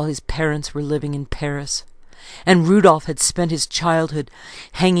born while his parents were living in Paris. And Rudolf had spent his childhood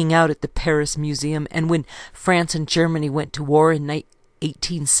hanging out at the Paris Museum, and when France and Germany went to war in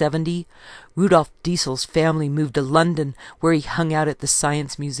 1870, Rudolf Diesel's family moved to London, where he hung out at the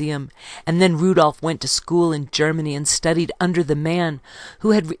Science Museum, and then Rudolf went to school in Germany and studied under the man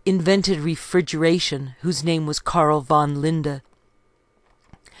who had invented refrigeration, whose name was Carl von Linde.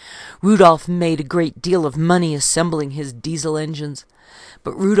 Rudolf made a great deal of money assembling his diesel engines,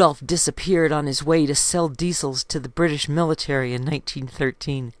 but Rudolf disappeared on his way to sell diesels to the British military in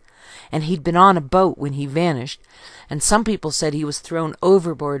 1913, and he'd been on a boat when he vanished, and some people said he was thrown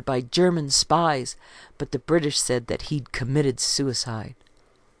overboard by German spies, but the British said that he'd committed suicide.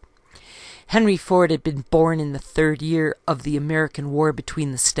 Henry Ford had been born in the third year of the American War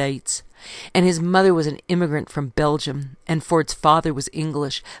between the states, and his mother was an immigrant from Belgium, and Ford's father was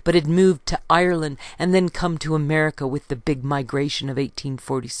English, but had moved to Ireland and then come to America with the big migration of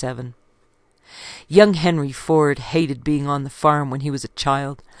 1847. Young Henry Ford hated being on the farm when he was a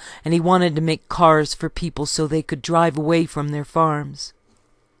child, and he wanted to make cars for people so they could drive away from their farms.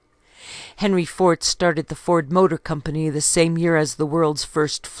 Henry Ford started the Ford Motor Company the same year as the world's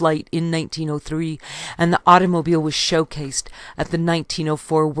first flight in 1903, and the automobile was showcased at the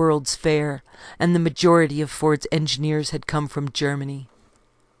 1904 World's Fair, and the majority of Ford's engineers had come from Germany.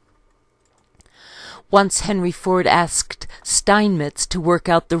 Once Henry Ford asked Steinmetz to work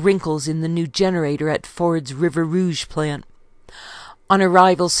out the wrinkles in the new generator at Ford's River Rouge plant. On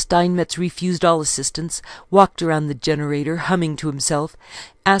arrival, Steinmetz refused all assistance, walked around the generator, humming to himself,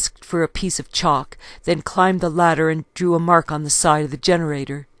 asked for a piece of chalk, then climbed the ladder and drew a mark on the side of the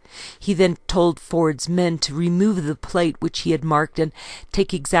generator. He then told Ford's men to remove the plate which he had marked and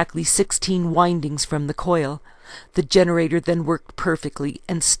take exactly 16 windings from the coil. The generator then worked perfectly,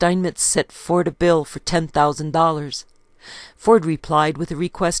 and Steinmetz sent Ford a bill for $10,000. Ford replied with a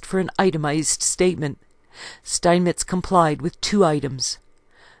request for an itemized statement. Steinmetz complied with 2 items.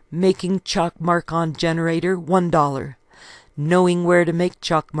 Making chalk mark on generator, $1. Knowing where to make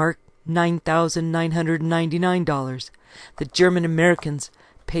chalk mark, $9,999. The German Americans,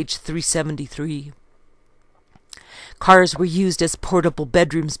 page 373. Cars were used as portable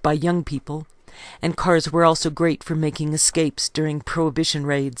bedrooms by young people, and cars were also great for making escapes during Prohibition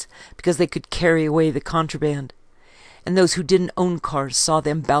raids, because they could carry away the contraband. And those who didn't own cars saw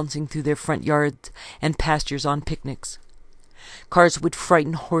them bouncing through their front yards and pastures on picnics. Cars would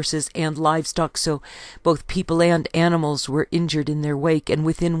frighten horses and livestock, so both people and animals were injured in their wake, and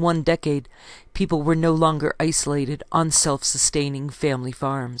within 1 decade, people were no longer isolated on self-sustaining family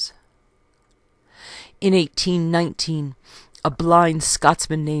farms. In 1819, a blind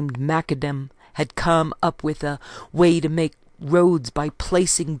Scotsman named Macadam had come up with a way to make roads by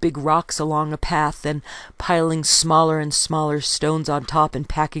placing big rocks along a path, then piling smaller and smaller stones on top and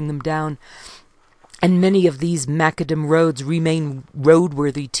packing them down. And many of these macadam roads remain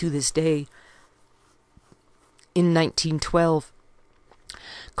roadworthy to this day. In 1912,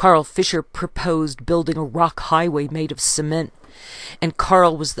 Carl Fisher proposed building a rock highway made of cement, and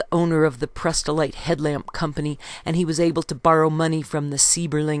Carl was the owner of the Prestolite Headlamp Company, and he was able to borrow money from the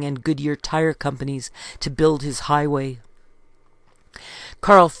Sieberling and Goodyear tire companies to build his highway.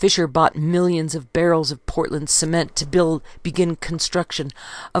 Carl Fisher bought millions of barrels of Portland cement to begin construction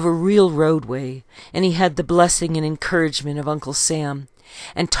of a real roadway, and he had the blessing and encouragement of Uncle Sam,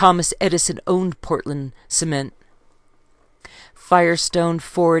 and Thomas Edison owned Portland cement. Firestone,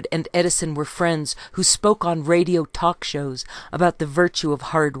 Ford, and Edison were friends who spoke on radio talk shows about the virtue of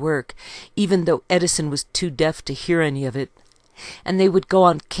hard work, even though Edison was too deaf to hear any of it. And they would go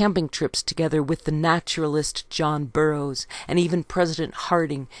on camping trips together with the naturalist John Burroughs, and even President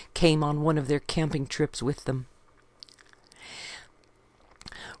Harding came on one of their camping trips with them.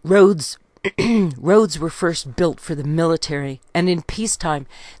 Roads were first built for the military, and in peacetime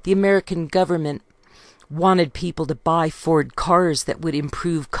the American government wanted people to buy Ford cars that would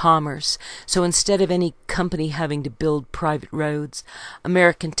improve commerce, so instead of any company having to build private roads,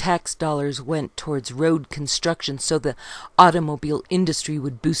 American tax dollars went towards road construction so the automobile industry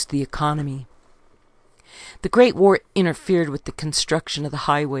would boost the economy. The Great War interfered with the construction of the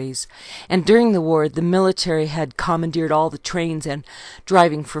highways, and during the war the military had commandeered all the trains, and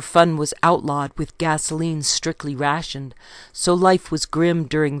driving for fun was outlawed with gasoline strictly rationed, so life was grim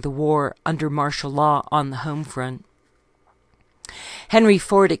during the war under martial law on the home front. Henry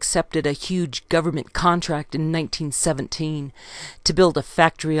Ford accepted a huge government contract in 1917 to build a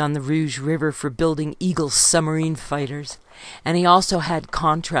factory on the Rouge River for building Eagle submarine fighters, and he also had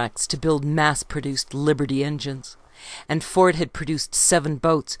contracts to build mass-produced Liberty engines. And Ford had produced 7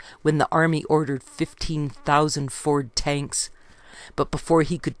 boats when the Army ordered 15,000 Ford tanks. But before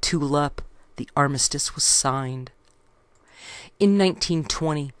he could tool up, the armistice was signed. In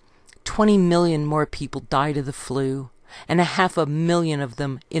 1920, 20 million more people died of the flu, and 500,000 of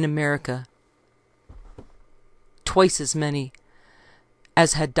them in America. Twice as many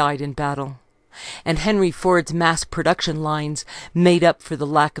as had died in battle. And Henry Ford's mass production lines made up for the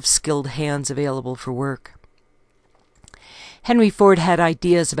lack of skilled hands available for work. Henry Ford had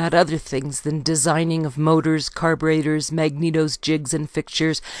ideas about other things than designing of motors, carburetors, magnetos, jigs and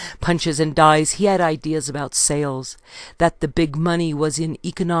fixtures, punches and dies. He had ideas about sales, that the big money was in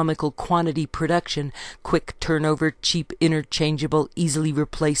economical quantity production, quick turnover, cheap, interchangeable, easily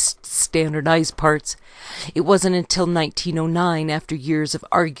replaced, standardized parts. It wasn't until 1909, after years of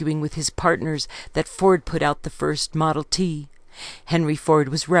arguing with his partners, that Ford put out the first Model T. Henry Ford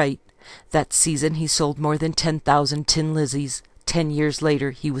was right. That season he sold more than 10,000 Tin Lizzies. 10 years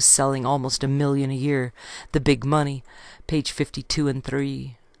later he was selling almost 1 million a year. The big money. Page 52 and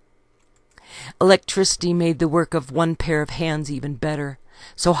 3. Electricity made the work of one pair of hands even better,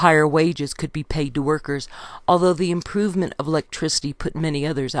 so higher wages could be paid to workers, although the improvement of electricity put many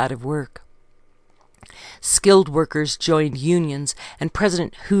others out of work. Skilled workers joined unions, and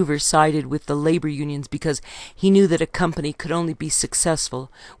President Hoover sided with the labor unions because he knew that a company could only be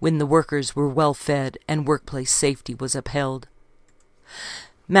successful when the workers were well fed and workplace safety was upheld.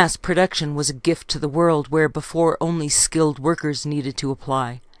 Mass production was a gift to the world where before only skilled workers needed to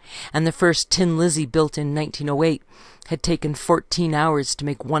apply, and the first Tin Lizzie, built in 1908, had taken 14 hours to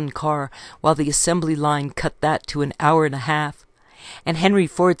make one car, while the assembly line cut that to an hour and a half. And Henry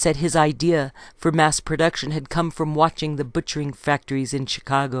Ford said his idea for mass production had come from watching the butchering factories in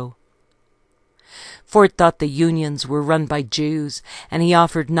Chicago. Ford thought the unions were run by Jews, and he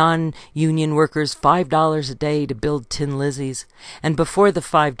offered non-union workers $5 a day to build Tin Lizzies. And before the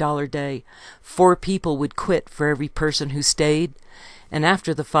 $5 day, 4 people would quit for every person who stayed, and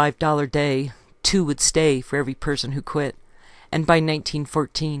after the $5 day, 2 would stay for every person who quit. And by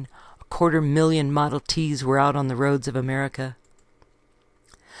 1914, 250,000 Model Ts were out on the roads of America.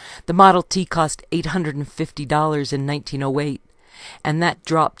 The Model T cost $850 in 1908, and that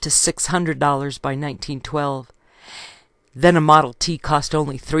dropped to $600 by 1912. Then a Model T cost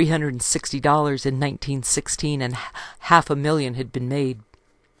only $360 in 1916, and 500,000 had been made.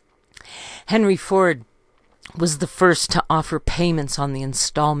 Henry Ford was the first to offer payments on the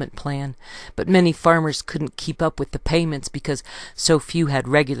installment plan, but many farmers couldn't keep up with the payments because so few had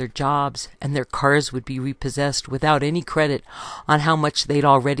regular jobs, and their cars would be repossessed without any credit on how much they'd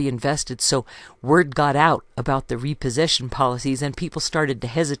already invested. So word got out about the repossession policies, and people started to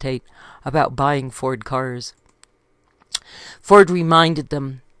hesitate about buying Ford cars. Ford reminded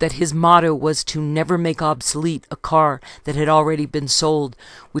them that his motto was to never make obsolete a car that had already been sold,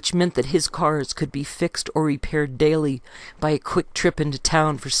 which meant that his cars could be fixed or repaired daily by a quick trip into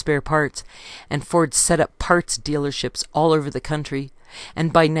town for spare parts, and Ford set up parts dealerships all over the country,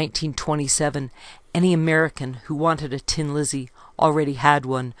 and by 1927 any American who wanted a Tin Lizzie already had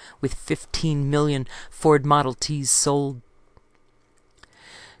one, with 15 million Ford Model Ts sold.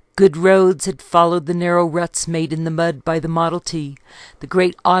 Good roads had followed the narrow ruts made in the mud by the Model T. The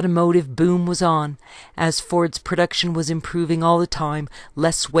great automotive boom was on, as Ford's production was improving all the time.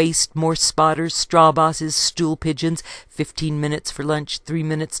 Less waste, more spotters, straw bosses, stool pigeons, 15 minutes for lunch, 3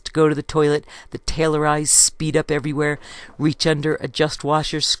 minutes to go to the toilet, the tailorized speed up everywhere, reach under, adjust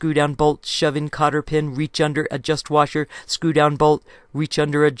washer, screw down bolt, shove in cotter pin, reach under, adjust washer, screw down bolt, reach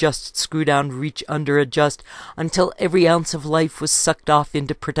under, adjust, screw down, reach under, adjust, until every ounce of life was sucked off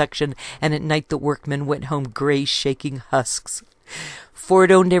into production, and at night the workmen went home gray, shaking husks.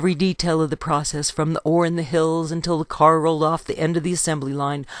 Ford owned every detail of the process, from the ore in the hills until the car rolled off the end of the assembly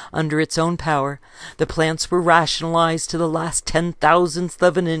line under its own power. The plants were rationalized to the last 10,000th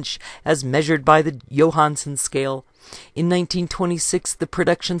of an inch, as measured by the Johansen scale. In 1926, the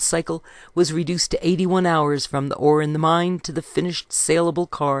production cycle was reduced to 81 hours from the ore in the mine to the finished saleable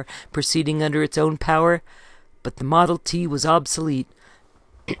car, proceeding under its own power. But the Model T was obsolete.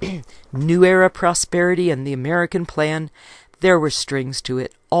 New era prosperity and the American plan, there were strings to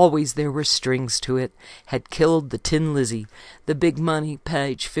it, always there were strings to it, had killed the Tin Lizzie. The big money,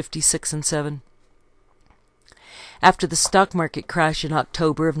 page 56 and 7. After the stock market crash in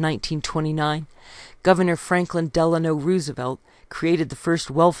October of 1929, Governor Franklin Delano Roosevelt created the first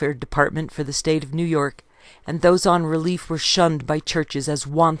welfare department for the state of New York, and those on relief were shunned by churches as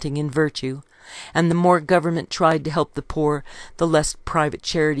wanting in virtue. And the more government tried to help the poor, the less private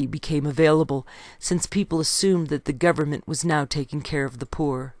charity became available, since people assumed that the government was now taking care of the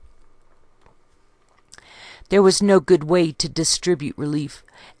poor. There was no good way to distribute relief,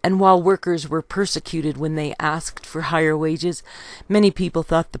 and while workers were persecuted when they asked for higher wages, many people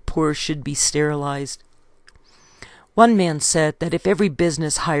thought the poor should be sterilized. One man said that if every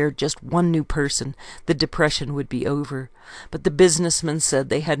business hired just one new person, the depression would be over. But the businessmen said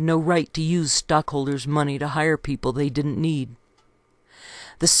they had no right to use stockholders' money to hire people they didn't need.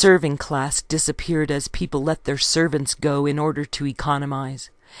 The serving class disappeared as people let their servants go in order to economize.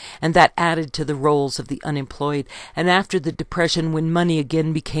 and that added to the rolls of the unemployed. And after the Depression, when money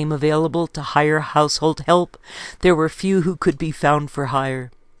again became available to hire household help, there were few who could be found for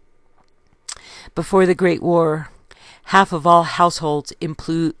hire. Before the Great War, half of all households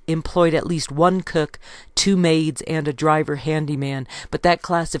employed at least one cook, 2 maids, and a driver handyman, but that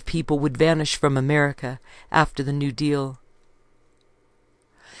class of people would vanish from America after the New Deal.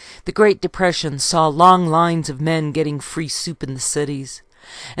 The Great Depression saw long lines of men getting free soup in the cities,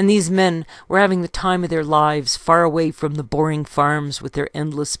 and these men were having the time of their lives far away from the boring farms with their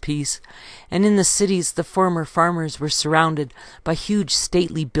endless peace, and in the cities the former farmers were surrounded by huge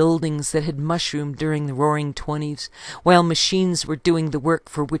stately buildings that had mushroomed during the Roaring '20s, while machines were doing the work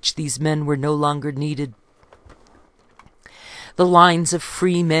for which these men were no longer needed. The lines of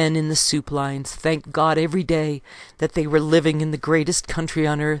free men in the soup lines thanked God every day that they were living in the greatest country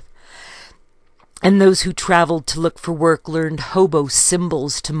on earth, and those who traveled to look for work learned hobo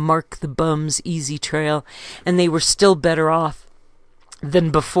symbols to mark the bum's easy trail, and they were still better off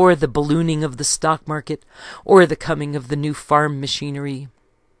than before the ballooning of the stock market or the coming of the new farm machinery.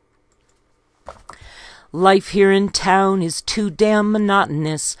 Life here in town is too damn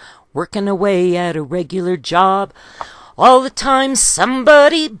monotonous, working away at a regular job. All the time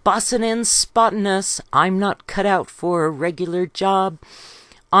somebody bossing and spotting us. I'm not cut out for a regular job.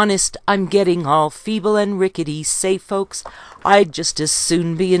 Honest, I'm getting all feeble and rickety. Say, folks, I'd just as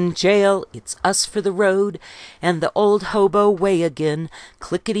soon be in jail. It's us for the road, and the old hobo way again.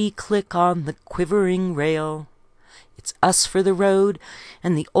 Clickety-click on the quivering rail. It's us for the road,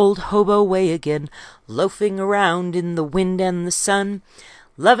 and the old hobo way again. Loafing around in the wind and the sun.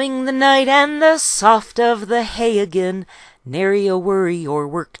 Loving the night and the soft of the hay again. Nary a worry or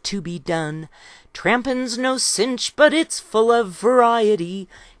work to be done. Trampin's no cinch, but it's full of variety.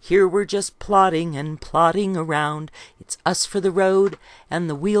 Here we're just plodding and plodding around. It's us for the road, and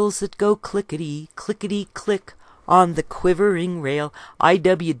the wheels that go clickety, clickety, click on the quivering rail.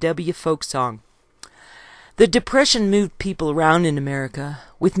 IWW folk song. The Depression moved people around in America,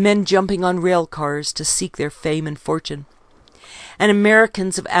 with men jumping on rail cars to seek their fame and fortune, and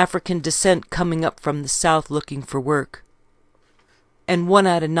Americans of African descent coming up from the South looking for work. And 1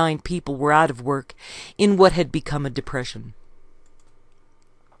 out of 9 people were out of work in what had become a depression.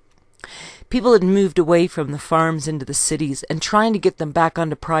 People had moved away from the farms into the cities, and trying to get them back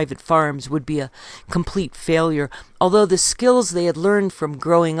onto private farms would be a complete failure, although the skills they had learned from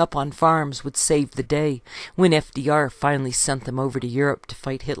growing up on farms would save the day when FDR finally sent them over to Europe to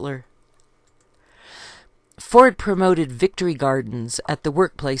fight Hitler. Ford promoted victory gardens at the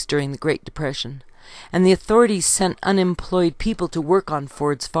workplace during the Great Depression, and the authorities sent unemployed people to work on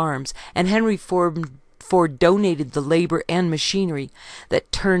Ford's farms, and Henry Ford donated the labor and machinery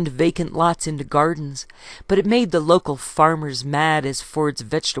that turned vacant lots into gardens, but it made the local farmers mad as Ford's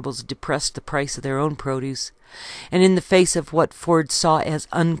vegetables depressed the price of their own produce, and in the face of what Ford saw as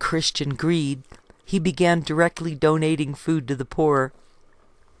unchristian greed, he began directly donating food to the poor.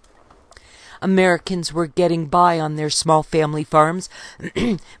 Americans were getting by on their small family farms,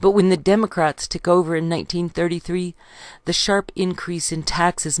 but when the Democrats took over in 1933, the sharp increase in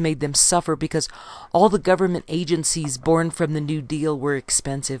taxes made them suffer because all the government agencies born from the New Deal were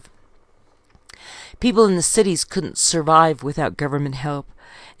expensive. People in the cities couldn't survive without government help,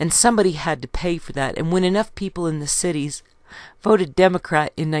 and somebody had to pay for that, and when enough people in the cities voted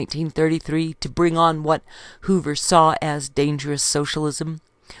Democrat in 1933 to bring on what Hoover saw as dangerous socialism,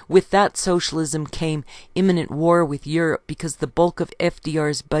 with that socialism came imminent war with Europe because the bulk of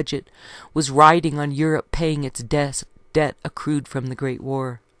FDR's budget was riding on Europe paying its debt accrued from the Great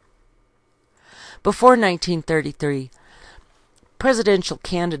War. Before 1933, presidential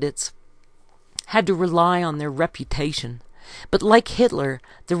candidates had to rely on their reputation, but like Hitler,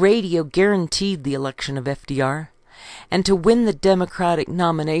 the radio guaranteed the election of FDR, and to win the Democratic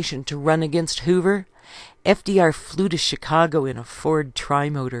nomination to run against Hoover, FDR flew to Chicago in a Ford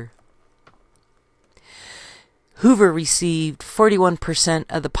Trimotor. Hoover received 41%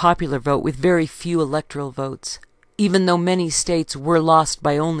 of the popular vote with very few electoral votes, even though many states were lost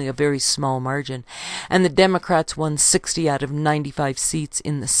by only a very small margin, and the Democrats won 60 out of 95 seats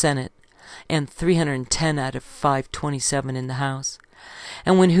in the Senate and 310 out of 527 in the House.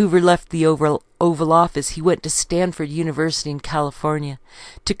 And when Hoover left the Oval Office, he went to Stanford University in California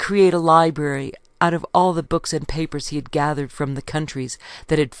to create a library out of all the books and papers he had gathered from the countries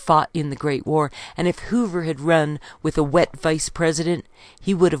that had fought in the Great War, and if Hoover had run with a wet vice president,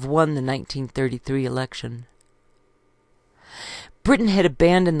 he would have won the 1933 election. Britain had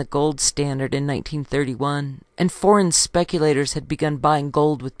abandoned the gold standard in 1931, and foreign speculators had begun buying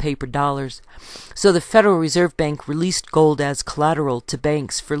gold with paper dollars. So the Federal Reserve Bank released gold as collateral to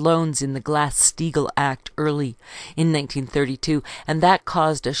banks for loans in the Glass-Steagall Act early in 1932, and that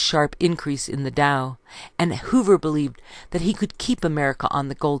caused a sharp increase in the Dow. And Hoover believed that he could keep America on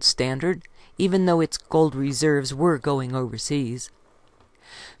the gold standard, even though its gold reserves were going overseas.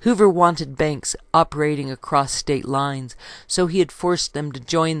 Hoover wanted banks operating across state lines, so he had forced them to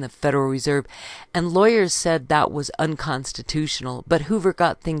join the Federal Reserve, and lawyers said that was unconstitutional, but Hoover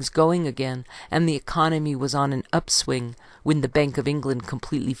got things going again, and the economy was on an upswing when the Bank of England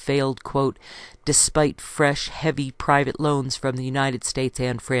completely failed, quote, despite fresh, heavy private loans from the United States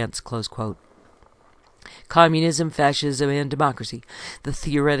and France, close quote. Communism, Fascism, and Democracy, The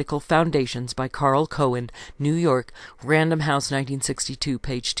Theoretical Foundations by Carl Cohen, New York, Random House, 1962,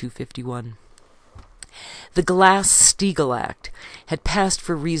 page 251. The Glass-Steagall Act had passed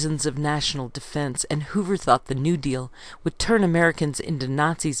for reasons of national defense, and Hoover thought the New Deal would turn Americans into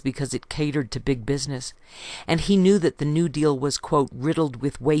Nazis because it catered to big business. And he knew that the New Deal was, quote, riddled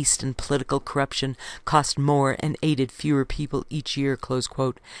with waste and political corruption, cost more, and aided fewer people each year, close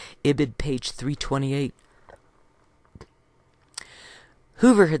quote. Ibid, page 328.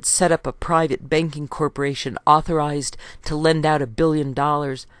 Hoover had set up a private banking corporation authorized to lend out $1 billion,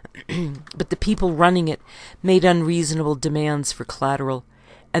 but the people running it made unreasonable demands for collateral,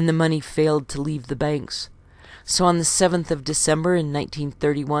 and the money failed to leave the banks. So on the 7th of December in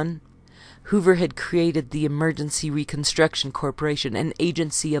 1931, Hoover had created the Emergency Reconstruction Corporation, an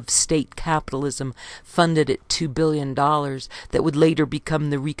agency of state capitalism funded at $2 billion that would later become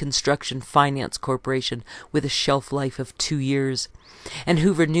the Reconstruction Finance Corporation with a shelf life of 2 years. And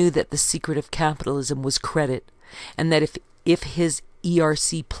Hoover knew that the secret of capitalism was credit, and that if his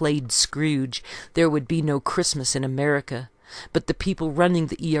ERC played Scrooge, there would be no Christmas in America. But the people running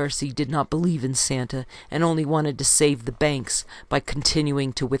the ERC did not believe in Santa and only wanted to save the banks by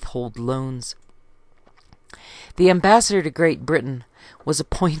continuing to withhold loans. The ambassador to Great Britain was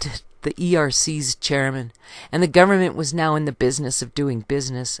appointed the ERC's chairman, and the government was now in the business of doing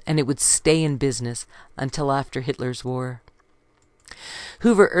business, and it would stay in business until after Hitler's war.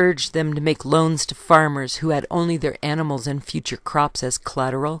 Hoover urged them to make loans to farmers who had only their animals and future crops as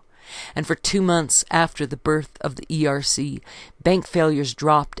collateral, and for 2 months after the birth of the ERC, bank failures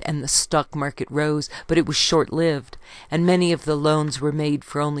dropped and the stock market rose, but it was short-lived, and many of the loans were made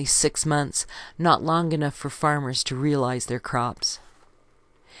for only 6 months, not long enough for farmers to realize their crops.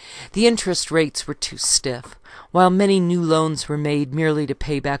 The interest rates were too stiff, while many new loans were made merely to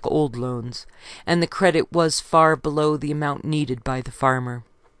pay back old loans, and the credit was far below the amount needed by the farmer.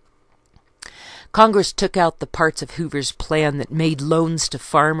 Congress took out the parts of Hoover's plan that made loans to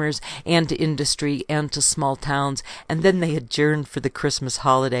farmers and to industry and to small towns, and then they adjourned for the Christmas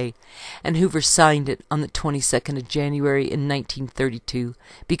holiday, and Hoover signed it on the 22nd of January in 1932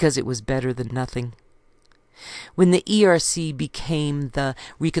 because it was better than nothing. When the ERC became the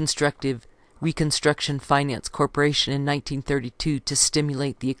Reconstruction Finance Corporation in 1932 to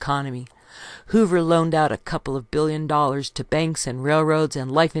stimulate the economy, Hoover loaned out a couple of $1 billion to banks and railroads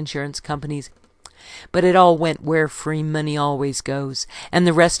and life insurance companies, but it all went where free money always goes, and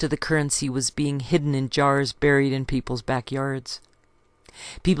the rest of the currency was being hidden in jars buried in people's backyards.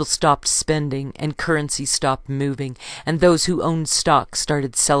 People stopped spending, and currency stopped moving, and those who owned stock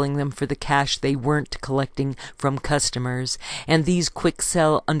started selling them for the cash they weren't collecting from customers, and these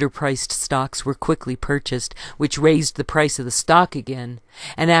quick-sell underpriced stocks were quickly purchased, which raised the price of the stock again,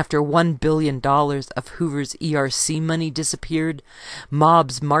 and after $1 billion of Hoover's ERC money disappeared,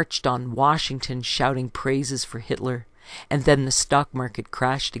 mobs marched on Washington shouting praises for Hitler, and then the stock market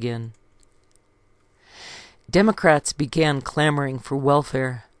crashed again. Democrats began clamoring for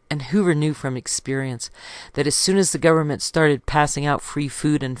welfare, and Hoover knew from experience that as soon as the government started passing out free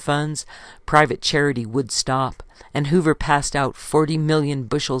food and funds, private charity would stop, and Hoover passed out 40 million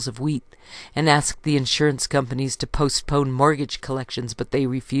bushels of wheat and asked the insurance companies to postpone mortgage collections, but they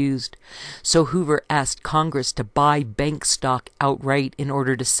refused. So Hoover asked Congress to buy bank stock outright in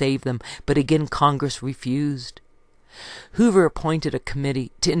order to save them, but again Congress refused. Hoover appointed a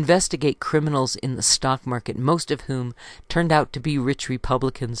committee to investigate criminals in the stock market, most of whom turned out to be rich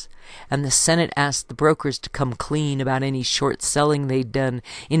Republicans, and the Senate asked the brokers to come clean about any short selling they'd done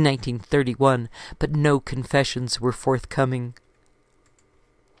in 1931, but no confessions were forthcoming.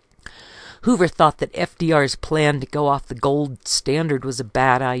 Hoover thought that FDR's plan to go off the gold standard was a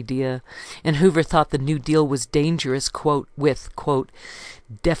bad idea, and Hoover thought the New Deal was dangerous, quote, with, quote,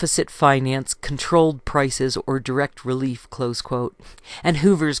 deficit finance, controlled prices, or direct relief, close quote. And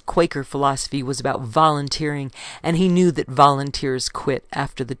Hoover's Quaker philosophy was about volunteering, and he knew that volunteers quit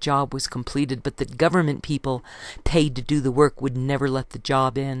after the job was completed, but that government people paid to do the work would never let the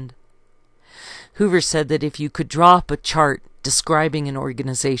job end. Hoover said that if you could draw up a chart describing an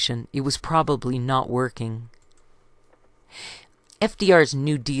organization, it was probably not working. FDR's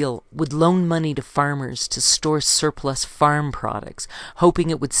New Deal would loan money to farmers to store surplus farm products, hoping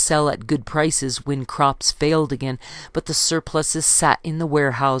it would sell at good prices when crops failed again, but the surpluses sat in the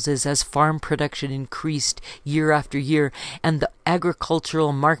warehouses as farm production increased year after year, and the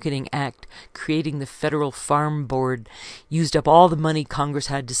Agricultural Marketing Act, creating the Federal Farm Board, used up all the money Congress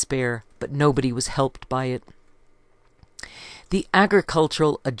had to spare, but nobody was helped by it. The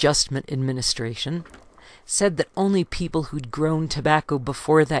Agricultural Adjustment Administration said that only people who'd grown tobacco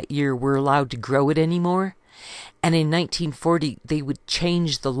before that year were allowed to grow it anymore, and in 1940 they would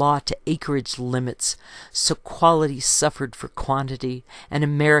change the law to acreage limits, so quality suffered for quantity, and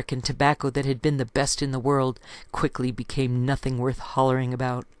American tobacco that had been the best in the world quickly became nothing worth hollering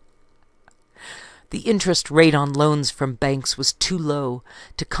about. The interest rate on loans from banks was too low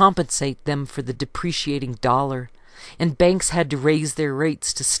to compensate them for the depreciating dollar, and banks had to raise their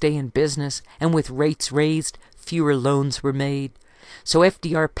rates to stay in business, and with rates raised, fewer loans were made. So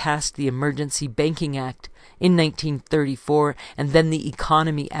FDR passed the Emergency Banking Act in 1934, and then the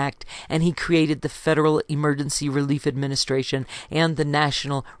Economy Act, and he created the Federal Emergency Relief Administration and the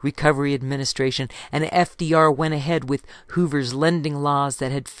National Recovery Administration, and FDR went ahead with Hoover's lending laws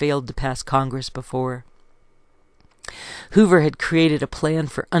that had failed to pass Congress before. Hoover had created a plan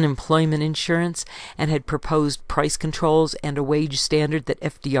for unemployment insurance and had proposed price controls and a wage standard that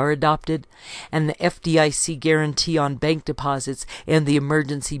FDR adopted, and the FDIC guarantee on bank deposits and the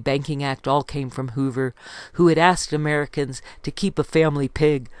Emergency Banking Act all came from Hoover, who had asked Americans to keep a family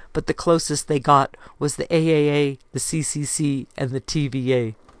pig, but the closest they got was the AAA, the CCC, and the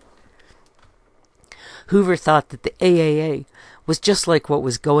TVA. Hoover thought that the AAA was just like what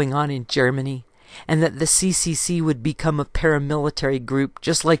was going on in Germany, and that the CCC would become a paramilitary group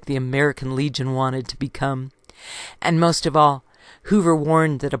just like the American Legion wanted to become. And most of all, Hoover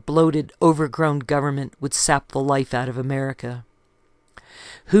warned that a bloated, overgrown government would sap the life out of America.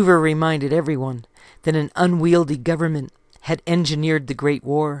 Hoover reminded everyone that an unwieldy government had engineered the Great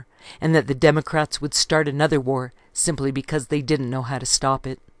War, and that the Democrats would start another war simply because they didn't know how to stop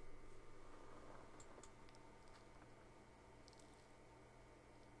it.